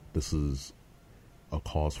a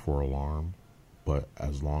cause for alarm, but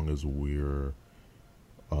as long as we're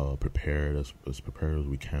prepared as prepared as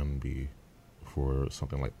we can be for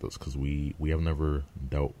something like this, because we have never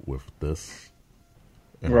dealt with this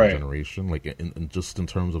in our generation, like in just in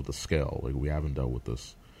terms of the scale, like we haven't dealt with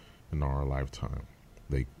this in our lifetime.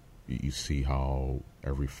 Like you see how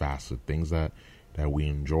every facet, things that we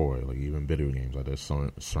enjoy, like even video games, like there's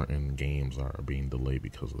certain games that are being delayed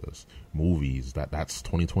because of this. Movies, that's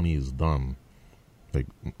 2020 is done. Like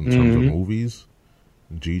in terms of movies,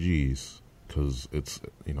 GG's, because it's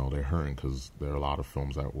they're hurting because there are a lot of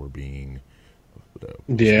films that were being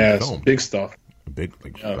filmed. Big stuff,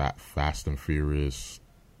 Fast and Furious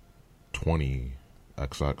 20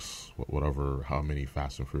 XX, whatever, how many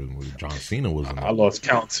Fast and Furious movies. John Cena was in it. I lost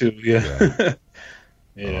count too. Yeah.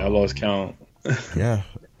 I lost count. Yeah.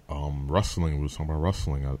 Wrestling, we were talking about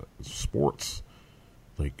wrestling, sports,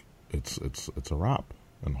 like it's a wrap,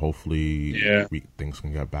 and hopefully things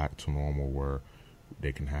can get back to normal where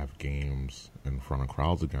they can have games in front of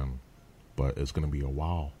crowds again, but it's going to be a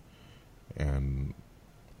while, and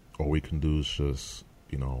all we can do is just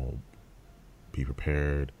be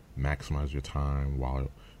prepared, maximize your time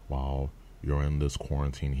while you're in this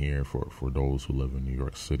quarantine here. For those who live in New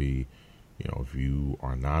York City, if you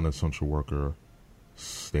are not an essential worker,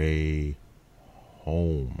 stay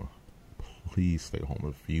home. Please stay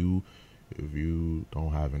home. If you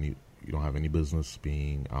don't have any business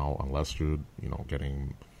being out unless you're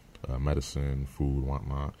getting medicine, food,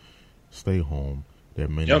 whatnot, stay home. There are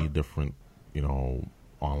many different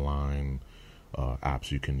online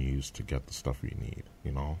apps you can use to get the stuff you need.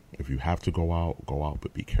 If you have to go out,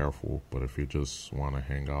 but be careful. But if you just want to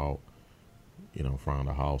hang out in front of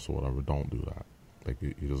the house or whatever, don't do that. Like,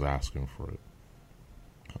 you're just asking for it.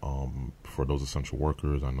 For those essential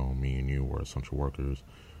workers, I know me and you were essential workers.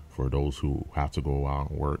 For those who have to go out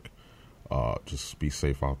and work, just be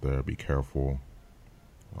safe out there. Be careful.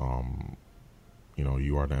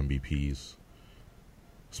 You are the MVPs,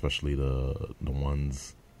 especially the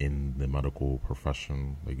ones in the medical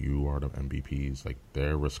profession. Like, you are the MVPs. Like,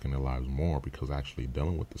 they're risking their lives more because actually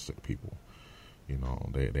dealing with the sick people.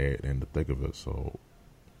 They're in the thick of it. So,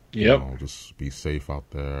 just be safe out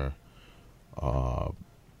there.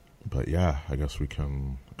 But yeah, I guess we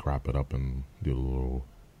can wrap it up and do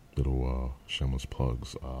a little shameless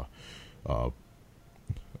plugs.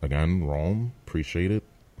 Again, Rome, appreciate it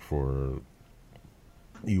for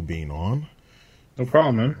you being on. No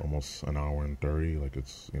problem, man. Almost an hour and 30. Like,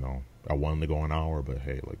 it's I wanted to go an hour, but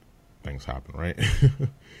hey, like, things happen, right?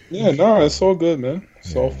 Yeah, no, it's all good, man.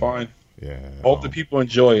 It's all fine. Yeah. I hope the people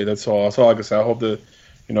enjoy it. That's all. That's all I can say. I hope that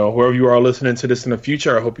whoever you are listening to this in the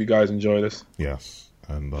future, I hope you guys enjoy this. Yes,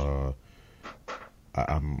 and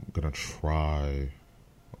I'm gonna try.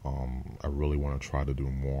 I really want to try to do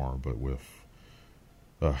more, but with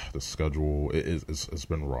the schedule, it's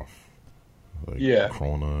been rough. Like,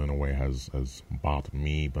 Corona in a way has bothered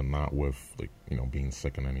me, but not with being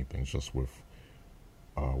sick and anything. It's just with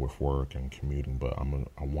with work and commuting, but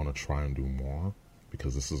I want to try and do more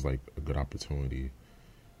because this is like a good opportunity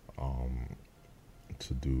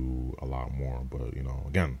to do a lot more. But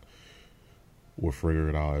again, we'll figure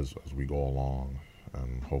it out as we go along,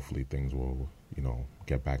 and hopefully things will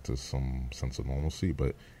get back to some sense of normalcy.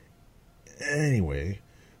 But anyway,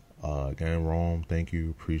 again, Rome, thank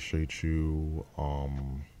you, appreciate you.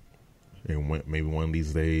 And maybe one of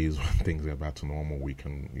these days when things get back to normal, we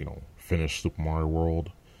can finish Super Mario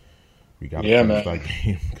World. We got to finish that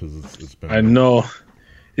game because it's been. I know.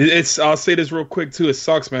 I'll say this real quick too. It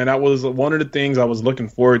sucks, man. That was one of the things I was looking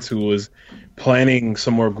forward to, was planning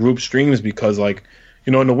some more group streams, because in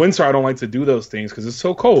the winter I don't like to do those things because it's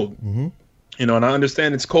so cold. Mm-hmm. And I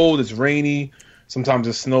understand it's cold, it's rainy, sometimes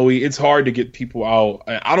it's snowy. It's hard to get people out.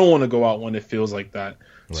 I don't want to go out when it feels like that.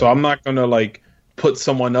 Right. So I'm not gonna put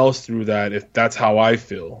someone else through that if that's how I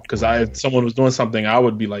feel. Because if someone was doing something, I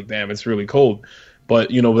would be like, damn, it's really cold. But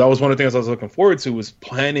that was one of the things I was looking forward to, was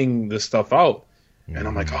planning this stuff out. And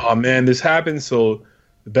I'm like, oh man, this happened. So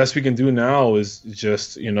the best we can do now is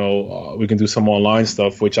just, we can do some online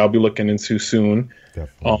stuff, which I'll be looking into soon.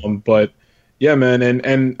 Definitely. But yeah, man.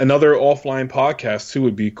 And another offline podcast too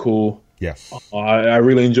would be cool. Yes. I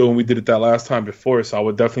really enjoyed when we did it that last time before. So I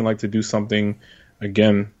would definitely like to do something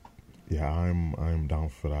again. Yeah, I'm down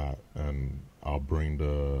for that. And I'll bring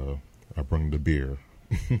the beer.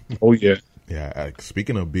 Oh yeah. Yeah.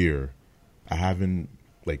 Speaking of beer,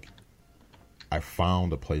 I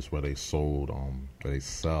found a place where they sell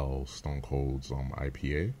Stone Cold's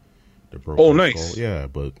IPA. Oh, nice. Skull. Yeah,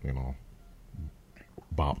 but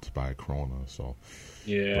bopped by Corona. So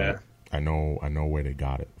yeah, but I know where they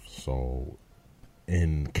got it. So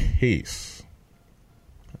in case,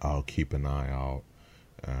 I'll keep an eye out,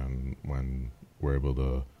 and when we're able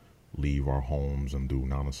to leave our homes and do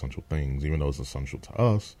non-essential things, even though it's essential to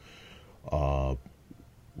us,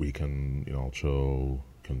 we can chill.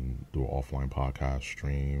 Can do an offline podcast,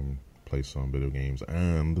 stream, play some video games,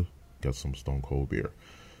 and get some Stone Cold beer.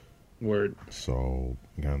 Word. So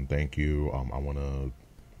again, thank you. I want to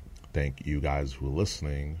thank you guys who are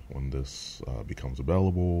listening when this becomes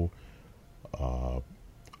available. I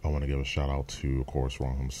want to give a shout out to, of course,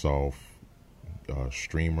 Ron himself,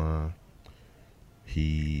 streamer.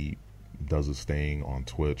 He does his thing on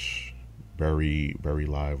Twitch, very, very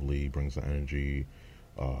lively, brings the energy.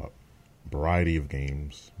 Variety of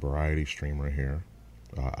games, variety streamer here.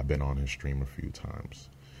 I've been on his stream a few times.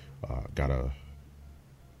 Gotta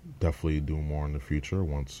definitely do more in the future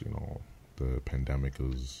once the pandemic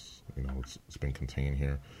is it's been contained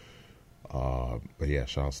here. But yeah,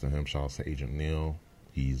 shouts to him. Shouts to Agent Neil.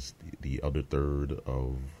 He's the other third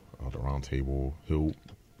of the round table. He'll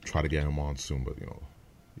try to get him on soon, but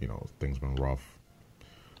things been rough.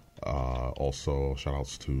 Also, shout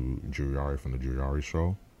outs to Juriari from the Juriari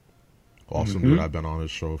Show. Awesome dude. I've been on his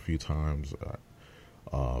show a few times.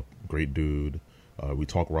 Great dude. We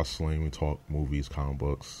talk wrestling, we talk movies, comic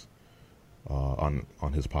books on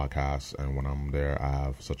his podcast, and when I'm there, I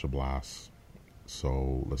have such a blast.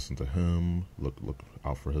 So listen to him. Look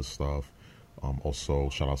out for his stuff. Also,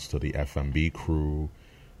 shout outs to the FMB crew.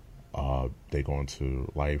 They go into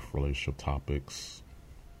life, relationship topics.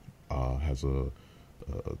 Has a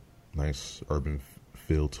nice urban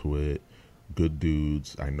feel to it. Good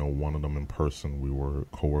dudes. I know one of them in person. We were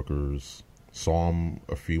coworkers. Saw him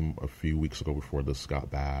a few weeks ago before this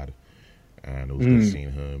got bad, and it was good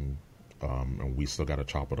seeing him. And we still got to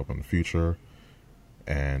chop it up in the future.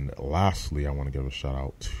 And lastly, I want to give a shout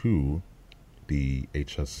out to the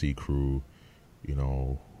HSC crew. You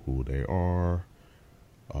know who they are.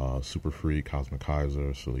 Super Free, Cosmic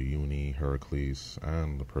Kaiser, Silly Uni, Heracles,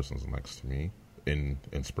 and the person's next to me in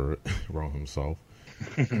spirit, Ron himself.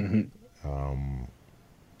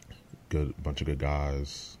 Good bunch of good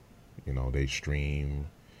guys. They stream.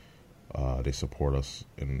 They support us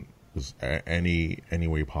in any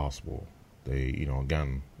way possible. They,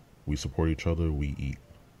 again, we support each other. We eat.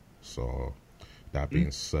 So that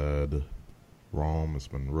being said, Rom, it's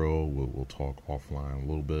been real. We'll talk offline a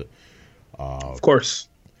little bit. Of course.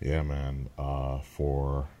 Yeah, man.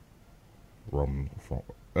 For Rom,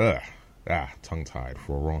 tongue tied.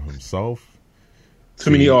 For Ron himself. Too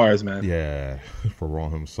many R's, man. Yeah, for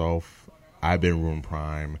Ron himself, I've been Room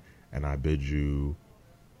Prime, and I bid you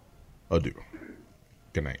adieu.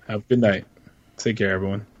 Good night. Have a good night. Take care,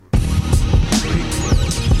 everyone.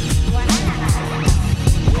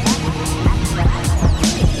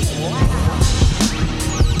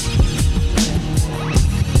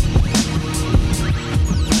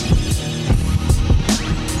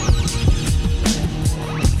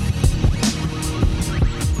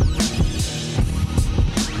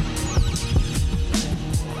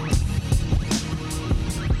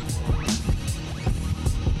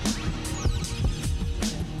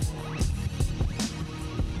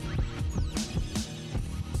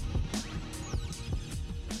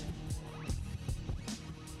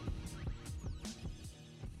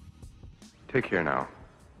 Take care now.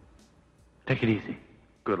 Take it easy.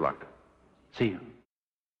 Good luck. See you.